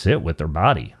to just sit with their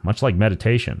body, much like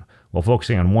meditation, while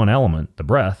focusing on one element, the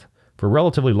breath, for a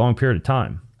relatively long period of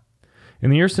time. In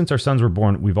the years since our sons were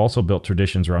born, we've also built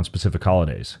traditions around specific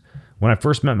holidays. When I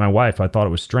first met my wife, I thought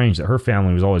it was strange that her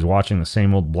family was always watching the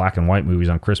same old black and white movies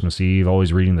on Christmas Eve,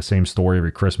 always reading the same story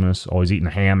every Christmas, always eating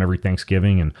ham every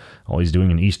Thanksgiving, and always doing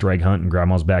an Easter egg hunt in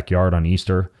Grandma's backyard on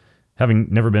Easter. Having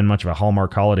never been much of a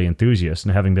Hallmark holiday enthusiast,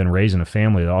 and having been raised in a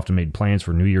family that often made plans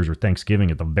for New Year's or Thanksgiving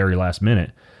at the very last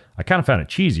minute, I kind of found it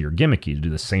cheesy or gimmicky to do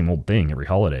the same old thing every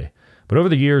holiday. But over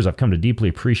the years, I've come to deeply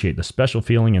appreciate the special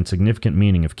feeling and significant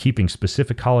meaning of keeping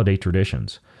specific holiday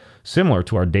traditions. Similar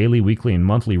to our daily, weekly, and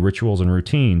monthly rituals and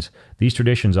routines, these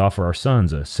traditions offer our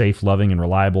sons a safe, loving, and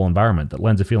reliable environment that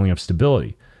lends a feeling of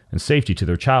stability and safety to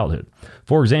their childhood.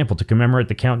 For example, to commemorate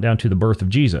the countdown to the birth of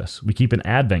Jesus, we keep an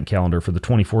Advent calendar for the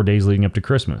 24 days leading up to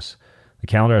Christmas. The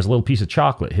calendar has a little piece of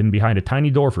chocolate hidden behind a tiny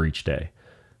door for each day.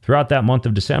 Throughout that month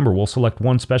of December, we'll select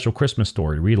one special Christmas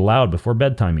story to read aloud before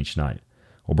bedtime each night.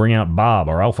 We'll bring out Bob,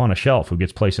 our elf on a shelf, who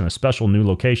gets placed in a special new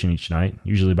location each night,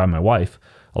 usually by my wife,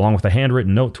 along with a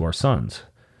handwritten note to our sons.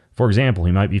 For example,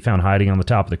 he might be found hiding on the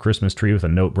top of the Christmas tree with a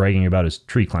note bragging about his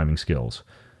tree climbing skills.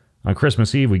 On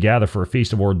Christmas Eve, we gather for a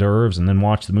feast of hors d'oeuvres and then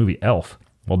watch the movie Elf,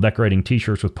 while decorating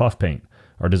t-shirts with puff paint,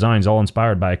 our designs all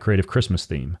inspired by a creative Christmas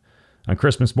theme. On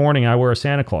Christmas morning, I wear a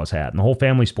Santa Claus hat, and the whole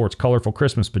family sports colorful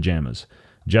Christmas pajamas.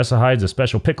 Jessa hides a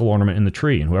special pickle ornament in the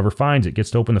tree, and whoever finds it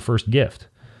gets to open the first gift.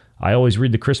 I always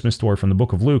read the Christmas story from the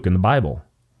book of Luke in the Bible.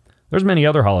 There's many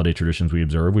other holiday traditions we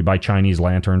observe. We buy Chinese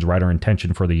lanterns, write our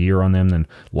intention for the year on them, then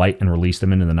light and release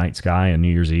them into the night sky on New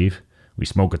Year's Eve. We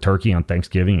smoke a turkey on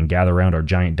Thanksgiving and gather around our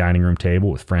giant dining room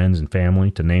table with friends and family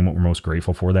to name what we're most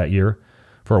grateful for that year.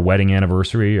 For our wedding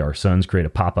anniversary, our sons create a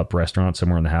pop-up restaurant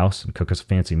somewhere in the house and cook us a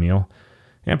fancy meal.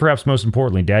 And perhaps most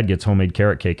importantly, Dad gets homemade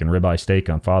carrot cake and ribeye steak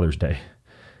on Father's Day.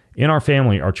 In our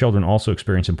family, our children also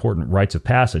experience important rites of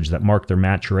passage that mark their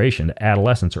maturation to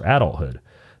adolescence or adulthood.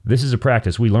 This is a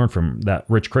practice we learned from that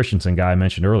Rich Christensen guy I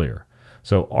mentioned earlier.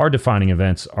 So our defining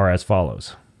events are as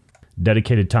follows.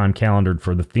 Dedicated time calendared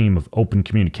for the theme of open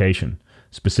communication,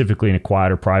 specifically in a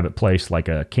quiet or private place like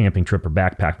a camping trip or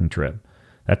backpacking trip.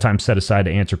 That time set aside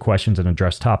to answer questions and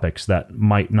address topics that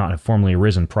might not have formally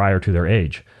arisen prior to their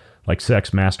age, like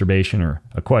sex, masturbation, or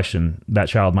a question that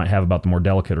child might have about the more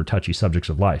delicate or touchy subjects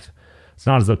of life. It's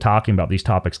not as though talking about these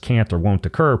topics can't or won't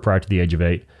occur prior to the age of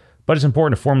 8, but it's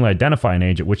important to formally identify an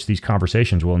age at which these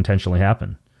conversations will intentionally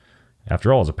happen.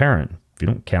 After all, as a parent, if you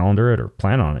don't calendar it or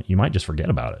plan on it, you might just forget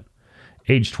about it.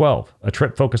 Age 12, a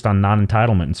trip focused on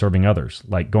non-entitlement and serving others,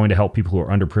 like going to help people who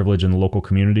are underprivileged in the local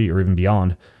community or even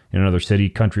beyond in another city,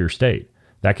 country, or state.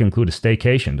 That can include a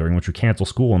staycation, during which we cancel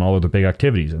school and all other big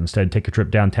activities and instead take a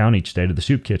trip downtown each day to the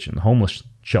soup kitchen, the homeless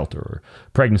shelter, or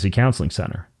pregnancy counseling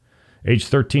center. Age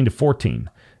 13 to 14,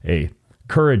 a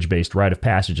courage-based rite of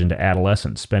passage into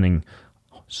adolescence, spending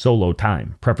solo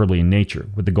time, preferably in nature,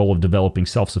 with the goal of developing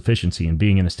self-sufficiency and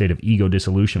being in a state of ego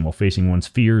dissolution while facing one's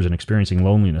fears and experiencing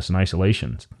loneliness and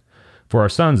isolation. For our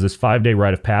sons, this 5-day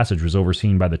rite of passage was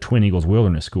overseen by the Twin Eagles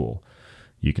Wilderness School.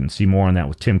 You can see more on that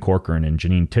with Tim Corcoran and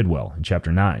Janine Tidwell in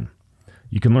Chapter 9.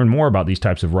 You can learn more about these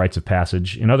types of rites of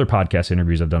passage in other podcast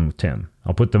interviews I've done with Tim.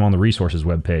 I'll put them on the resources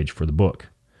webpage for the book.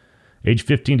 Age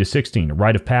 15 to 16, a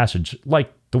rite of passage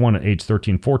like the one at age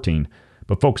 13-14,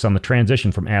 but focus on the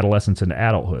transition from adolescence into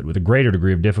adulthood with a greater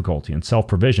degree of difficulty and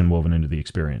self-provision woven into the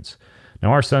experience.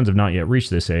 Now, our sons have not yet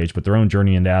reached this age, but their own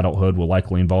journey into adulthood will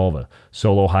likely involve a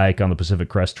solo hike on the Pacific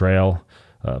Crest Trail,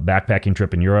 a backpacking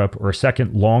trip in Europe, or a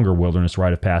second, longer wilderness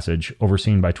rite of passage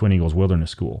overseen by Twin Eagles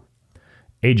Wilderness School.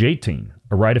 Age 18,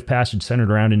 a rite of passage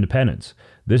centered around independence.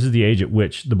 This is the age at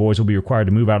which the boys will be required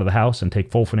to move out of the house and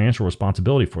take full financial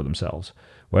responsibility for themselves,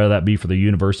 whether that be for the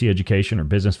university education or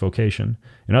business vocation.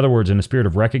 In other words, in the spirit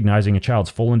of recognizing a child's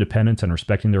full independence and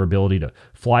respecting their ability to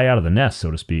fly out of the nest,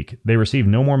 so to speak, they receive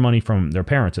no more money from their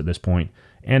parents at this point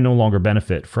and no longer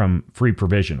benefit from free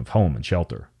provision of home and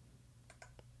shelter.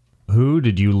 Who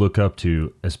did you look up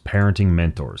to as parenting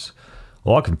mentors?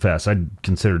 Well, I'll confess, I'd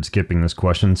considered skipping this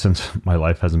question since my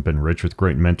life hasn't been rich with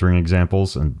great mentoring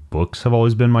examples, and books have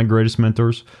always been my greatest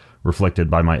mentors, reflected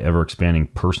by my ever-expanding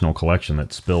personal collection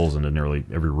that spills into nearly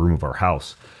every room of our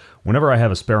house. Whenever I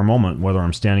have a spare moment, whether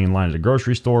I'm standing in line at a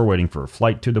grocery store, waiting for a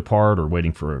flight to depart, or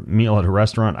waiting for a meal at a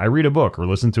restaurant, I read a book or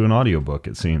listen to an audiobook,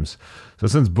 it seems. So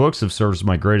since books have served as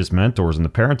my greatest mentors in the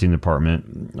parenting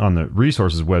department, on the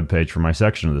resources webpage for my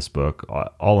section of this book,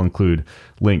 I'll include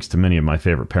links to many of my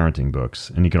favorite parenting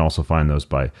books. And you can also find those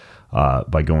by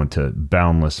going to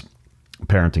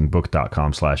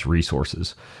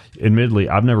boundlessparentingbook.com/resources. Admittedly,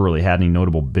 I've never really had any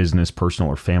notable business, personal,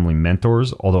 or family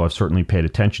mentors, although I've certainly paid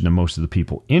attention to most of the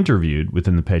people interviewed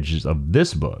within the pages of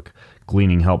this book,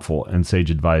 gleaning helpful and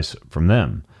sage advice from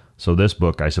them. So this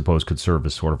book, I suppose, could serve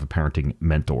as sort of a parenting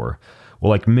mentor. Well,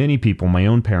 like many people, my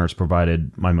own parents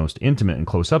provided my most intimate and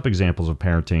close-up examples of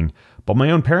parenting, but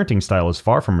my own parenting style is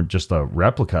far from just a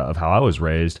replica of how I was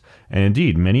raised, and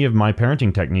indeed, many of my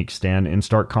parenting techniques stand in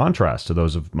stark contrast to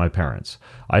those of my parents.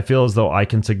 I feel as though I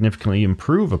can significantly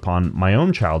improve upon my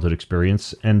own childhood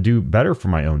experience and do better for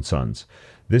my own sons.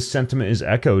 This sentiment is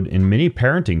echoed in many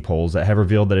parenting polls that have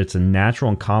revealed that it's a natural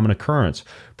and common occurrence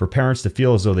for parents to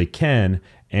feel as though they can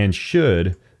and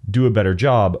should do a better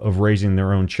job of raising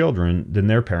their own children than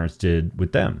their parents did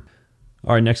with them.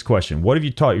 All right, next question. What have you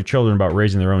taught your children about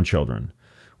raising their own children?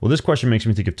 Well, this question makes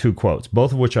me think of two quotes,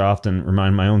 both of which I often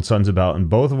remind my own sons about, and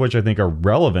both of which I think are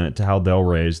relevant to how they'll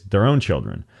raise their own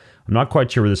children. I'm not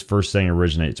quite sure where this first saying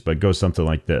originates, but it goes something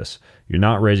like this. You're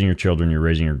not raising your children, you're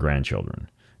raising your grandchildren.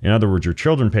 In other words, your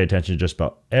children pay attention to just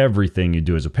about everything you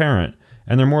do as a parent,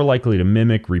 and they're more likely to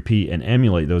mimic, repeat, and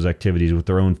emulate those activities with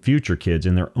their own future kids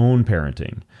in their own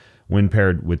parenting. When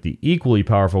paired with the equally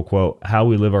powerful quote, "How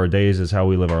we live our days is how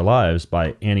we live our lives"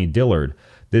 by Annie Dillard,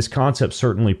 this concept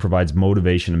certainly provides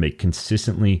motivation to make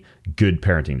consistently good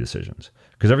parenting decisions.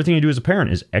 Because everything you do as a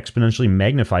parent is exponentially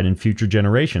magnified in future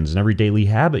generations, and every daily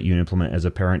habit you implement as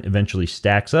a parent eventually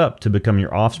stacks up to become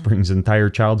your offspring's entire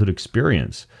childhood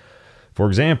experience. For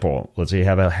example, let's say you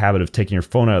have a habit of taking your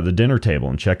phone out of the dinner table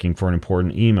and checking for an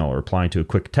important email or replying to a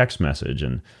quick text message.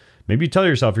 And maybe you tell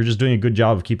yourself you're just doing a good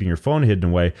job of keeping your phone hidden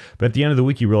away, but at the end of the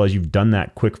week, you realize you've done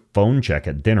that quick phone check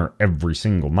at dinner every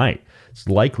single night. It's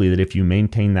likely that if you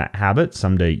maintain that habit,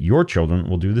 someday your children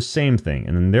will do the same thing,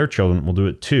 and then their children will do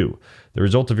it too. The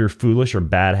result of your foolish or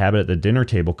bad habit at the dinner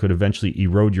table could eventually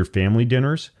erode your family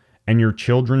dinners and your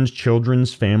children's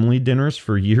children's family dinners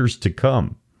for years to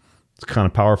come. It's kind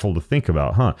of powerful to think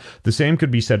about, huh? The same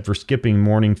could be said for skipping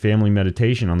morning family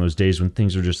meditation on those days when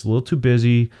things are just a little too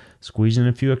busy, squeezing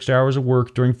a few extra hours of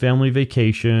work during family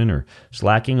vacation, or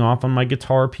slacking off on my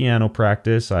guitar or piano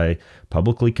practice I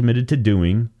publicly committed to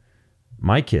doing.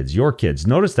 My kids, your kids,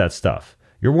 notice that stuff.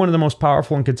 You're one of the most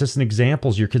powerful and consistent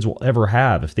examples your kids will ever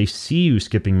have. If they see you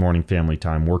skipping morning family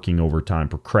time, working overtime,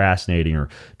 procrastinating, or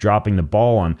dropping the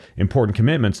ball on important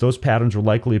commitments, those patterns will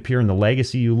likely appear in the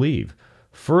legacy you leave.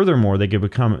 Furthermore, they can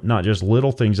become not just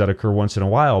little things that occur once in a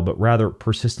while, but rather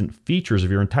persistent features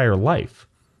of your entire life.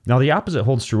 Now, the opposite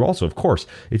holds true also, of course.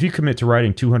 If you commit to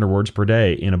writing 200 words per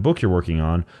day in a book you're working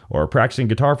on, or practicing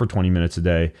guitar for 20 minutes a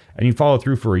day, and you follow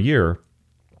through for a year,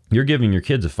 you're giving your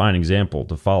kids a fine example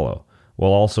to follow,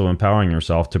 while also empowering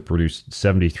yourself to produce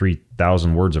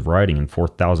 73,000 words of writing and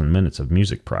 4,000 minutes of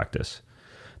music practice.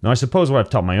 Now, I suppose what I've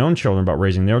taught my own children about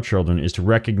raising their children is to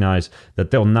recognize that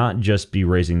they'll not just be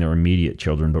raising their immediate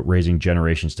children, but raising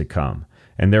generations to come.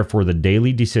 And therefore, the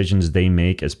daily decisions they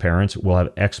make as parents will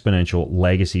have exponential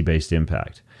legacy-based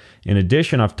impact. In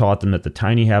addition, I've taught them that the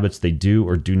tiny habits they do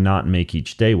or do not make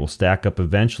each day will stack up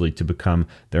eventually to become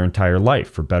their entire life,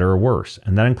 for better or worse,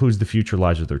 and that includes the future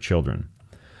lives of their children.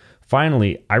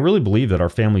 Finally, I really believe that our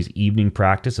family's evening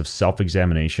practice of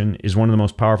self-examination is one of the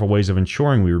most powerful ways of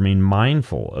ensuring we remain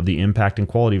mindful of the impact and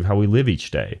quality of how we live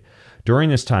each day. During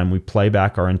this time, we play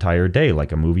back our entire day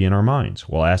like a movie in our minds,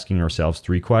 while asking ourselves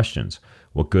 3 questions.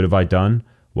 What good have I done?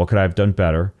 What could I have done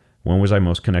better? When was I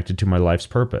most connected to my life's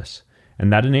purpose?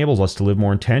 And that enables us to live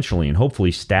more intentionally and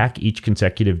hopefully stack each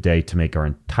consecutive day to make our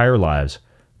entire lives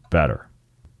better.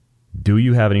 Do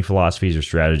you have any philosophies or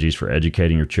strategies for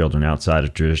educating your children outside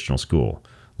of traditional school,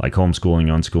 like homeschooling,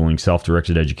 unschooling,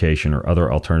 self-directed education, or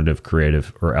other alternative,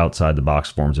 creative, or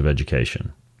outside-the-box forms of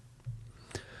education?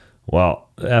 Well,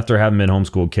 after having been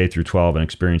homeschooled K through 12 and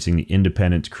experiencing the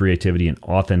independence, creativity, and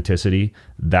authenticity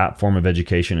that form of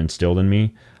education instilled in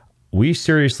me, we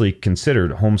seriously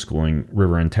considered homeschooling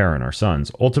River and Taryn, our sons.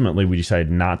 Ultimately, we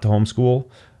decided not to homeschool,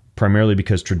 primarily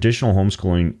because traditional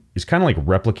homeschooling is kind of like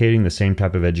replicating the same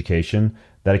type of education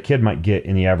that a kid might get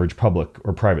in the average public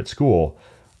or private school,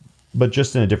 but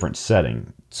just in a different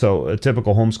setting. So a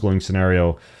typical homeschooling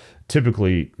scenario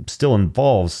typically still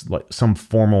involves like some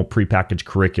formal prepackaged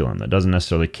curriculum that doesn't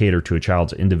necessarily cater to a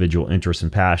child's individual interests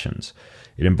and passions.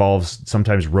 It involves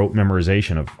sometimes rote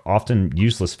memorization of often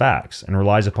useless facts and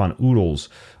relies upon oodles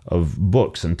of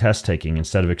books and test taking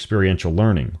instead of experiential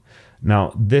learning.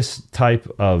 Now, this type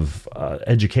of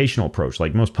educational approach,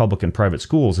 like most public and private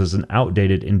schools, is an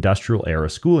outdated industrial-era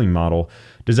schooling model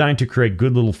designed to create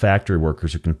good little factory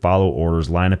workers who can follow orders,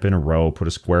 line up in a row, put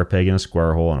a square peg in a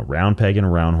square hole, and a round peg in a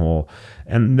round hole.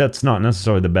 And that's not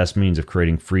necessarily the best means of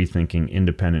creating free-thinking,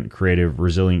 independent, creative,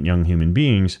 resilient young human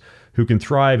beings who can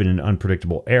thrive in an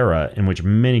unpredictable era in which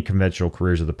many conventional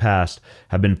careers of the past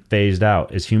have been phased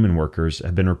out as human workers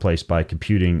have been replaced by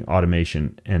computing,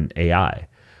 automation, and AI.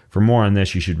 For more on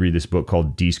this, you should read this book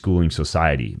called Deschooling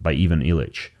Society by Ivan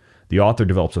Illich. The author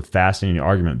develops a fascinating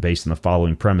argument based on the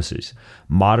following premises.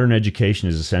 Modern education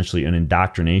is essentially an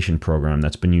indoctrination program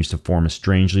that's been used to form a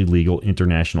strangely legal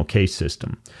international case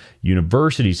system.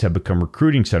 Universities have become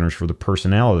recruiting centers for the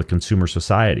personnel of the consumer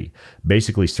society,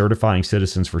 basically certifying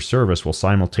citizens for service while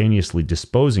simultaneously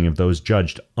disposing of those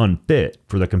judged unfit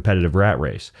for the competitive rat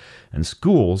race. And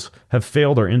schools have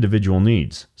failed our individual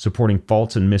needs, supporting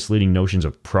false and misleading notions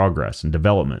of progress and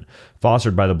development,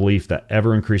 fostered by the belief that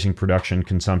ever-increasing production,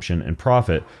 consumption, and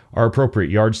profit are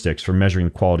appropriate yardsticks for measuring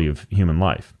the quality of human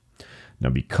life. Now,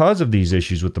 because of these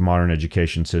issues with the modern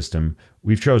education system,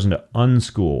 we've chosen to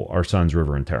unschool our sons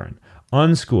River and Taryn.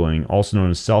 Unschooling, also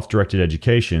known as self-directed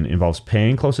education, involves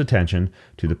paying close attention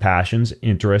to the passions,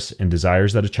 interests, and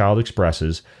desires that a child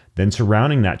expresses, then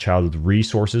surrounding that child with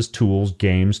resources, tools,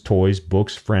 games, toys,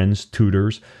 books, friends,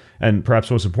 tutors, and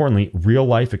perhaps most importantly,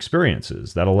 real-life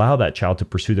experiences that allow that child to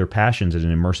pursue their passions in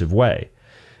an immersive way.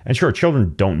 And sure,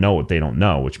 children don't know what they don't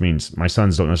know, which means my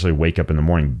sons don't necessarily wake up in the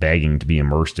morning begging to be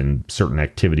immersed in certain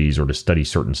activities or to study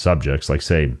certain subjects, like,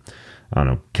 say, I don't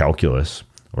know, calculus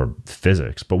or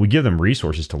physics, but we give them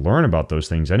resources to learn about those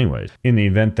things anyways. In the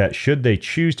event that should they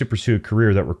choose to pursue a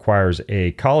career that requires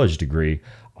a college degree,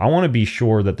 I want to be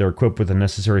sure that they're equipped with the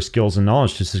necessary skills and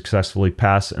knowledge to successfully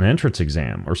pass an entrance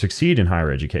exam or succeed in higher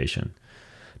education.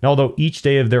 Now, although each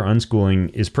day of their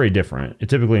unschooling is pretty different, it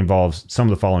typically involves some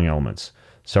of the following elements: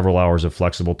 several hours of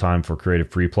flexible time for creative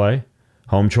free play,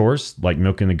 home chores like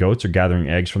milking the goats or gathering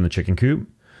eggs from the chicken coop,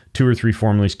 2 or 3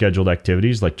 formally scheduled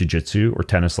activities like jiu-jitsu or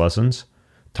tennis lessons,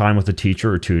 time with a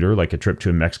teacher or tutor like a trip to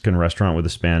a Mexican restaurant with a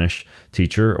Spanish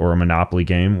teacher or a Monopoly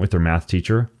game with their math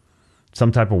teacher,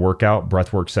 some type of workout,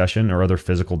 breathwork session, or other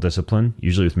physical discipline,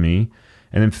 usually with me,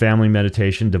 and then family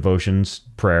meditation, devotions,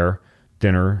 prayer,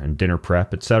 dinner, and dinner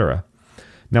prep, etc.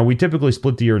 Now, we typically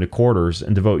split the year into quarters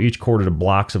and devote each quarter to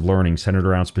blocks of learning centered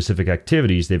around specific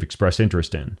activities they've expressed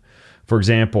interest in. For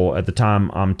example, at the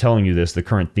time I'm telling you this, the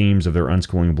current themes of their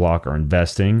unschooling block are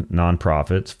investing,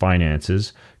 nonprofits,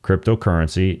 finances,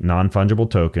 cryptocurrency, non-fungible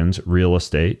tokens, real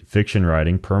estate, fiction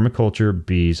writing, permaculture,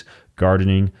 bees,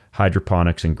 gardening,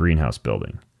 hydroponics, and greenhouse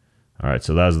building. All right,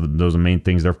 so those are the main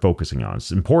things they're focusing on.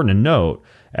 It's important to note,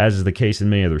 as is the case in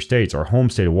many other states, our home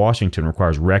state of Washington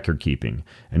requires record keeping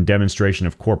and demonstration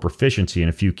of core proficiency in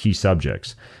a few key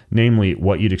subjects, namely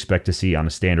what you'd expect to see on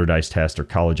a standardized test or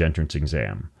college entrance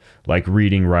exam, like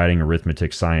reading, writing,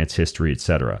 arithmetic, science, history,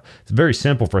 etc. It's very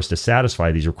simple for us to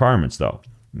satisfy these requirements, though.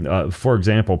 For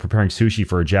example, preparing sushi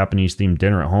for a Japanese-themed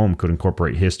dinner at home could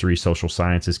incorporate history, social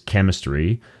sciences,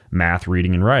 chemistry, math,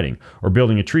 reading, and writing. Or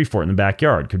building a tree fort in the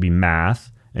backyard could be math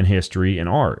and history and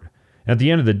art. At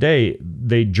the end of the day,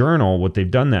 they journal what they've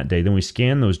done that day. Then we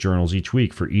scan those journals each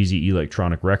week for easy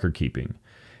electronic record keeping.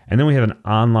 And then we have an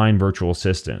online virtual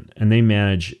assistant, and they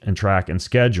manage and track and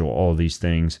schedule all of these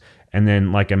things. And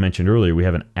then, like I mentioned earlier, we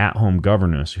have an at-home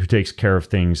governess who takes care of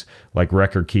things like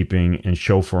record keeping and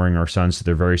chauffeuring our sons to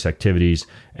their various activities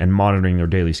and monitoring their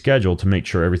daily schedule to make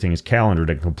sure everything is calendared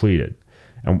and completed.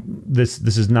 And this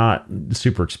is not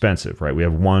super expensive, right? We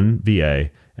have one VA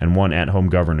and one at-home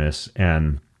governess,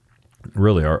 and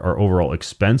really our overall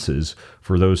expenses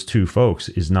for those two folks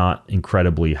is not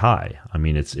incredibly high. I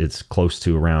mean, it's close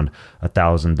to around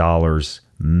 $1,000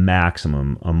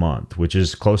 maximum a month, which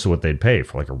is close to what they'd pay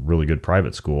for like a really good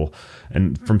private school.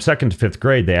 And from 2nd to 5th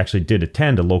grade, they actually did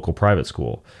attend a local private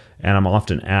school. And I'm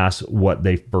often asked what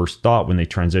they first thought when they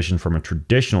transitioned from a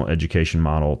traditional education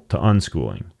model to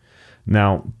unschooling.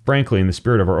 Now, frankly, in the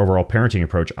spirit of our overall parenting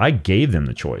approach, I gave them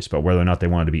the choice about whether or not they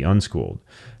wanted to be unschooled.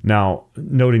 Now,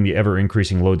 noting the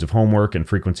ever-increasing loads of homework and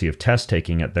frequency of test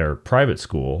taking at their private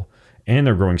school, and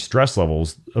their growing stress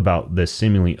levels about this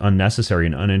seemingly unnecessary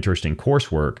and uninteresting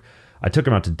coursework, I took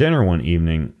them out to dinner one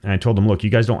evening, and I told them, look,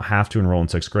 you guys don't have to enroll in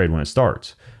 6th grade when it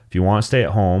starts. If you want to stay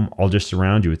at home, I'll just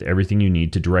surround you with everything you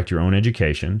need to direct your own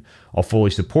education. I'll fully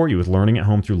support you with learning at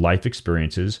home through life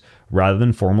experiences rather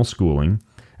than formal schooling.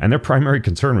 And their primary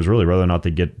concern was really whether or not they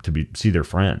get to see their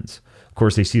friends. Of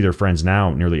course, they see their friends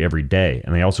now nearly every day,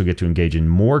 and they also get to engage in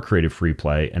more creative free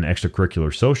play and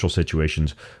extracurricular social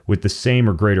situations with the same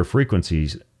or greater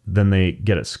frequencies than they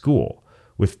get at school,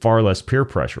 with far less peer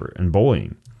pressure and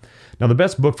bullying. Now, the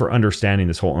best book for understanding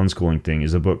this whole unschooling thing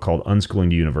is a book called Unschooling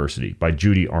to University by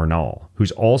Judy Arnall,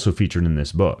 who's also featured in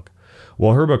this book.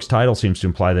 While her book's title seems to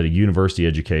imply that a university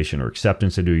education or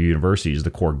acceptance into a university is the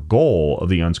core goal of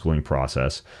the unschooling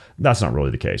process, that's not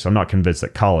really the case. I'm not convinced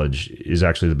that college is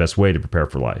actually the best way to prepare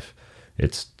for life.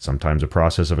 It's sometimes a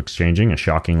process of exchanging a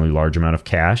shockingly large amount of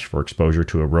cash for exposure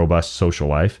to a robust social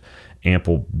life,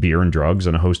 ample beer and drugs,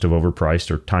 and a host of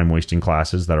overpriced or time-wasting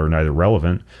classes that are neither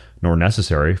relevant nor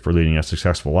necessary for leading a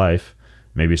successful life.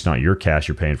 Maybe it's not your cash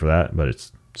you're paying for that, but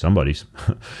it's somebody's.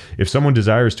 If someone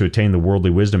desires to attain the worldly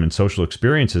wisdom and social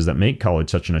experiences that make college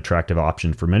such an attractive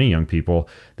option for many young people,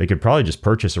 they could probably just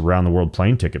purchase a round-the-world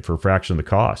plane ticket for a fraction of the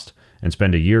cost and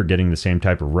spend a year getting the same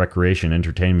type of recreation,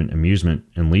 entertainment, amusement,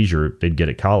 and leisure they'd get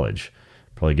at college.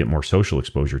 Probably get more social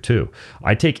exposure too.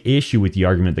 I take issue with the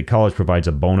argument that college provides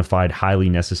a bona fide, highly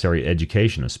necessary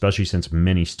education, especially since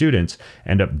many students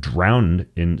end up drowned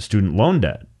in student loan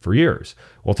debt for years,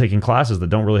 while taking classes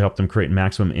that don't really help them create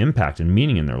maximum impact and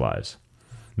meaning in their lives.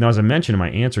 Now, as I mentioned in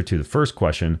my answer to the first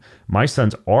question, my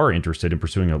sons are interested in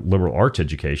pursuing a liberal arts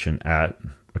education at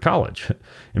a college.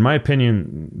 In my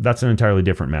opinion, that's an entirely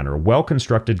different matter. A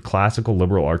well-constructed classical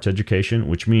liberal arts education,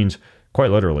 which means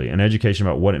quite literally, an education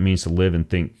about what it means to live and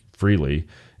think freely,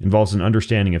 involves an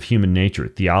understanding of human nature,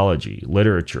 theology,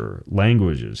 literature,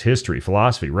 languages, history,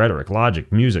 philosophy, rhetoric,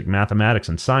 logic, music, mathematics,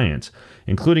 and science,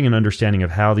 including an understanding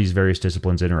of how these various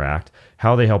disciplines interact,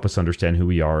 how they help us understand who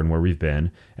we are and where we've been,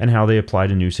 and how they apply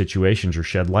to new situations or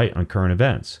shed light on current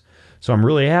events. So I'm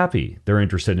really happy they're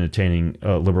interested in attaining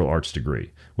a liberal arts degree,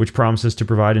 which promises to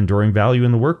provide enduring value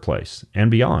in the workplace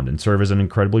and beyond, and serve as an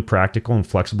incredibly practical and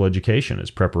flexible education as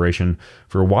preparation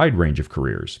for a wide range of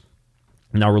careers.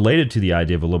 Now, related to the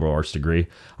idea of a liberal arts degree,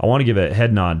 I want to give a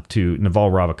head nod to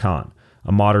Naval Ravikant,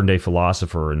 a modern-day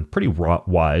philosopher and pretty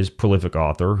wise, prolific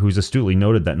author who's astutely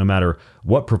noted that no matter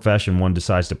what profession one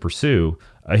decides to pursue,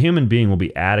 a human being will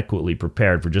be adequately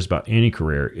prepared for just about any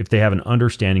career if they have an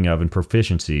understanding of and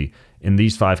proficiency in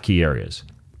these 5 key areas.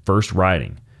 First,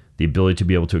 writing. The ability to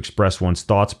be able to express one's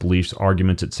thoughts, beliefs,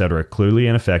 arguments, etc. clearly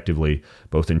and effectively,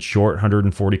 both in short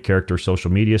 140-character social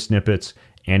media snippets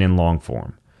and in long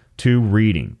form. 2,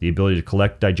 reading. The ability to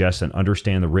collect, digest, and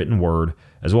understand the written word,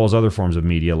 as well as other forms of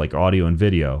media like audio and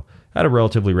video, at a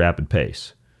relatively rapid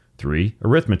pace. 3,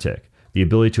 arithmetic. The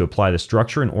ability to apply the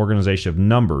structure and organization of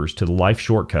numbers to the life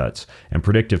shortcuts and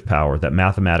predictive power that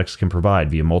mathematics can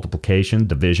provide via multiplication,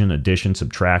 division, addition,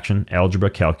 subtraction, algebra,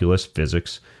 calculus,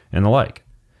 physics, and the like.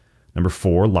 Number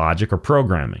 4, logic or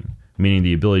programming, meaning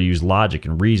the ability to use logic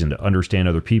and reason to understand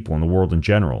other people and the world in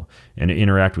general, and to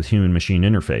interact with human-machine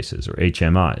interfaces, or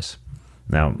HMIs.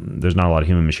 Now, there's not a lot of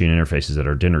human-machine interfaces at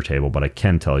our dinner table, but I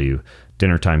can tell you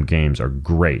dinner time games are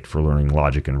great for learning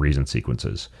logic and reason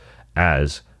sequences,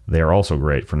 as they are also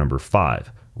great for number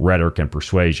 5, rhetoric and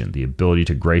persuasion, the ability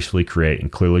to gracefully create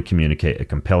and clearly communicate a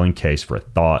compelling case for a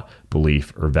thought,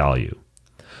 belief, or value.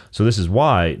 So this is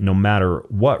why, no matter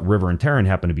what River and Taryn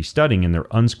happen to be studying in their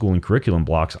unschooling curriculum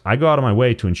blocks, I go out of my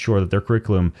way to ensure that their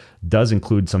curriculum does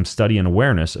include some study and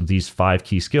awareness of these 5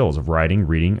 key skills of writing,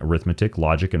 reading, arithmetic,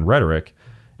 logic, and rhetoric.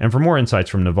 And for more insights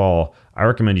from Naval, I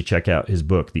recommend you check out his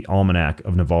book, The Almanac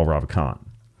of Naval Ravikant.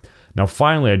 Now,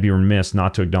 finally, I'd be remiss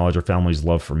not to acknowledge our family's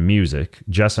love for music.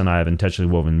 Jess and I have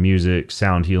intentionally woven music,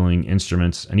 sound healing,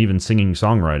 instruments, and even singing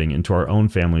songwriting into our own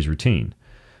family's routine.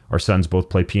 Our sons both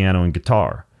play piano and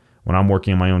guitar. When I'm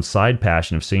working on my own side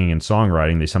passion of singing and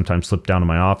songwriting, they sometimes slip down to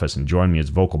my office and join me as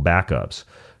vocal backups,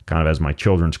 kind of as my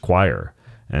children's choir.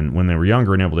 And when they were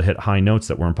younger and able to hit high notes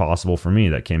that were impossible for me,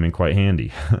 that came in quite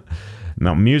handy.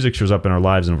 Now, music shows up in our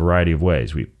lives in a variety of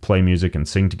ways. We play music and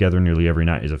sing together nearly every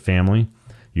night as a family,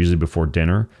 usually before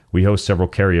dinner. We host several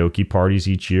karaoke parties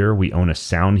each year. We own a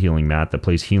sound healing mat that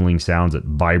plays healing sounds that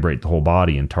vibrate the whole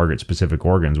body and target specific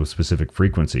organs with specific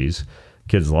frequencies.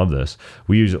 Kids love this.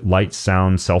 We use light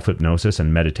sound self-hypnosis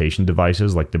and meditation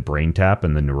devices like the Brain Tap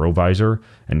and the Neurovisor,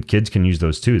 and kids can use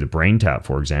those too. The Brain Tap,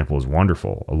 for example, is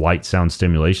wonderful. A light sound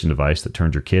stimulation device that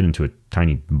turns your kid into a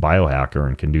tiny biohacker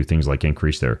and can do things like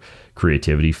increase their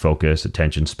creativity, focus,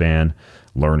 attention span,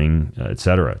 learning,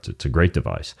 etc. It's a great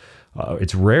device.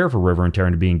 It's rare for River and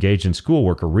Taryn to be engaged in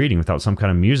schoolwork or reading without some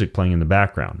kind of music playing in the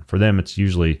background. For them, it's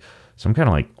usually some kind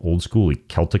of like old schooly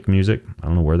Celtic music. I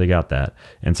don't know where they got that.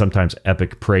 And sometimes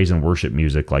epic praise and worship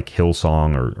music like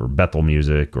Hillsong or Bethel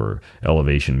music or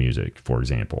Elevation music, for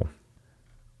example.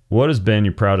 What has been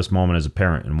your proudest moment as a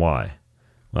parent and why?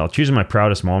 Well, choosing my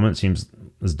proudest moment seems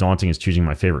as daunting as choosing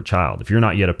my favorite child. If you're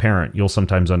not yet a parent, you'll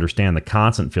sometimes understand the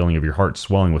constant feeling of your heart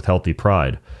swelling with healthy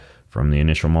pride. From the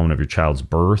initial moment of your child's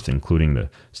birth, including the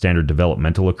standard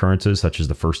developmental occurrences, such as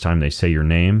the first time they say your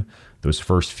name, those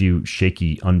first few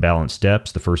shaky, unbalanced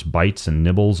steps, the first bites and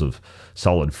nibbles of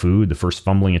solid food, the first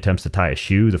fumbling attempts to tie a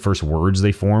shoe, the first words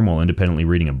they form while independently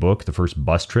reading a book, the first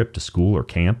bus trip to school or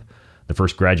camp, the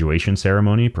first graduation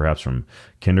ceremony, perhaps from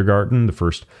kindergarten, the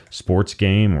first sports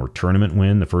game or tournament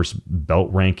win, the first belt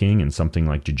ranking in something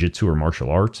like jiu-jitsu or martial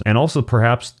arts, and also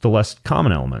perhaps the less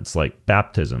common elements like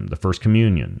baptism, the first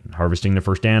communion, harvesting their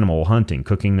first animal, hunting,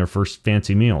 cooking their first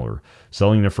fancy meal, or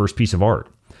selling their first piece of art.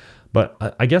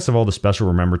 But I guess of all the special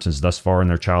remembrances thus far in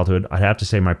their childhood, I'd have to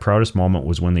say my proudest moment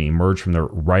was when they emerged from their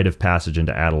rite of passage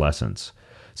into adolescence.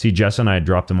 See, Jess and I had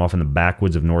dropped them off in the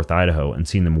backwoods of North Idaho and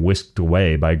seen them whisked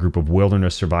away by a group of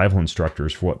wilderness survival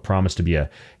instructors for what promised to be a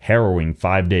harrowing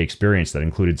 5-day experience that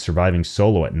included surviving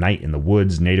solo at night in the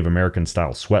woods, Native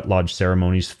American-style sweat lodge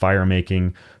ceremonies, fire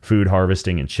making, food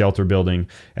harvesting, and shelter building,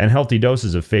 and healthy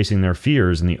doses of facing their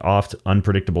fears in the oft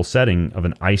unpredictable setting of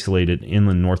an isolated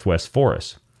inland Northwest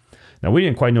forest. Now, we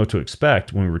didn't quite know what to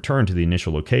expect when we returned to the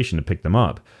initial location to pick them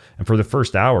up. And for the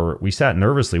first hour, we sat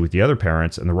nervously with the other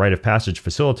parents and the rite of passage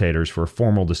facilitators for a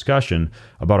formal discussion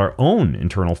about our own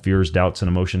internal fears, doubts, and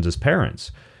emotions as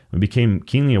parents. We became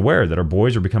keenly aware that our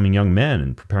boys were becoming young men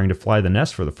and preparing to fly the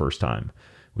nest for the first time.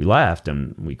 We laughed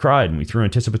and we cried and we threw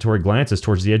anticipatory glances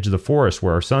towards the edge of the forest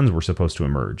where our sons were supposed to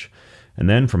emerge. And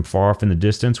then from far off in the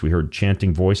distance, we heard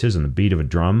chanting voices and the beat of a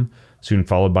drum, soon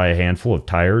followed by a handful of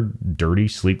tired, dirty,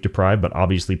 sleep-deprived, but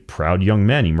obviously proud young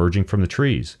men emerging from the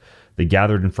trees. They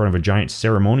gathered in front of a giant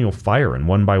ceremonial fire and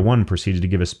one by one proceeded to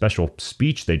give a special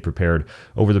speech they'd prepared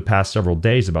over the past several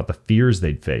days about the fears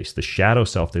they'd faced, the shadow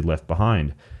self they'd left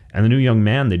behind, and the new young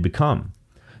man they'd become.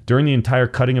 During the entire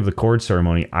cutting of the cord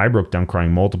ceremony, I broke down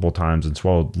crying multiple times and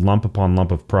swallowed lump upon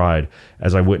lump of pride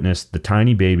as I witnessed the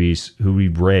tiny babies who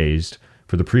we'd raised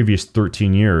for the previous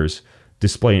 13 years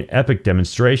display an epic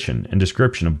demonstration and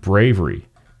description of bravery,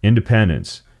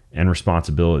 independence, and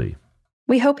responsibility.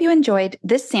 We hope you enjoyed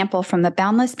this sample from the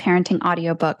Boundless Parenting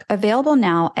audiobook, available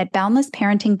now at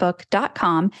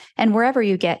boundlessparentingbook.com and wherever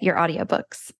you get your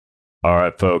audiobooks. All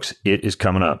right, folks, it is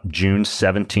coming up June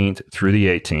 17th through the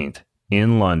 18th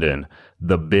in London,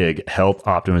 the big Health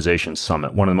Optimization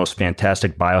Summit, one of the most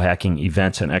fantastic biohacking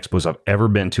events and expos I've ever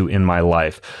been to in my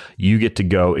life. You get to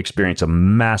go experience a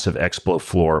massive expo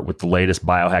floor with the latest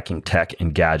biohacking tech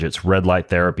and gadgets, red light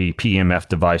therapy, PEMF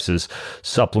devices,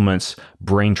 supplements,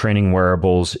 brain training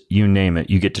wearables, you name it.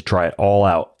 You get to try it all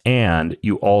out. And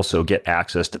you also get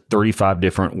access to 35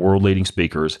 different world-leading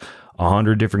speakers,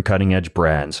 100 different cutting-edge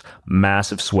brands,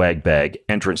 massive swag bag,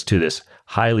 entrance to this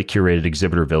highly curated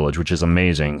exhibitor village, which is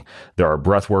amazing. There are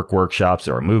breathwork workshops,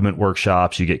 there are movement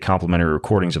workshops. You get complimentary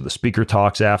recordings of the speaker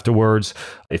talks afterwards.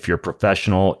 If you're a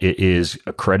professional, it is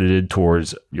accredited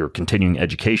towards your continuing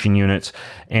education units.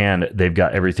 And they've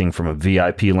got everything from a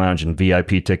VIP lounge and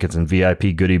VIP tickets and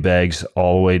VIP goodie bags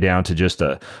all the way down to just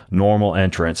a normal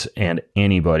entrance, and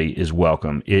anybody is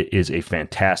welcome. It is a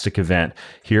fantastic event.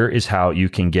 Here is how you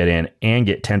can get in and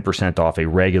get 10% off a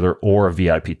regular or a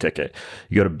VIP ticket.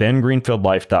 You go to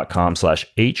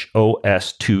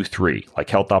bengreenfieldlife.com/HOS23, like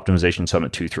Health Optimization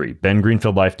Summit 23,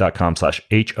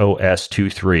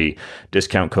 bengreenfieldlife.com/HOS23.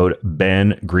 Discount code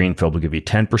Ben Greenfield will give you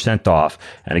 10% off.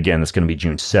 And again, that's going to be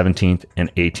June 17th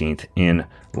and 18th in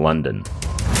London.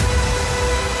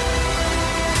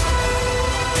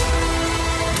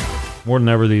 More than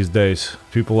ever these days,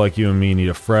 people like you and me need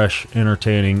a fresh,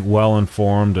 entertaining,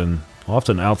 well-informed, and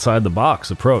often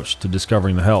outside-the-box approach to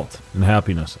discovering the health and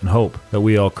happiness and hope that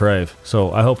we all crave.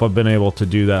 So I hope I've been able to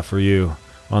do that for you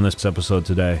on this episode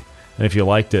today. And if you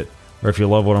liked it, or if you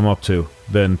love what I'm up to,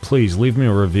 then please leave me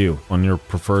a review on your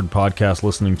preferred podcast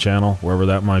listening channel, wherever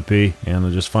that might be,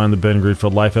 and just find the Ben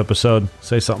Greenfield Life episode.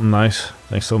 Say something nice.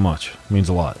 Thanks so much. It means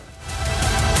a lot.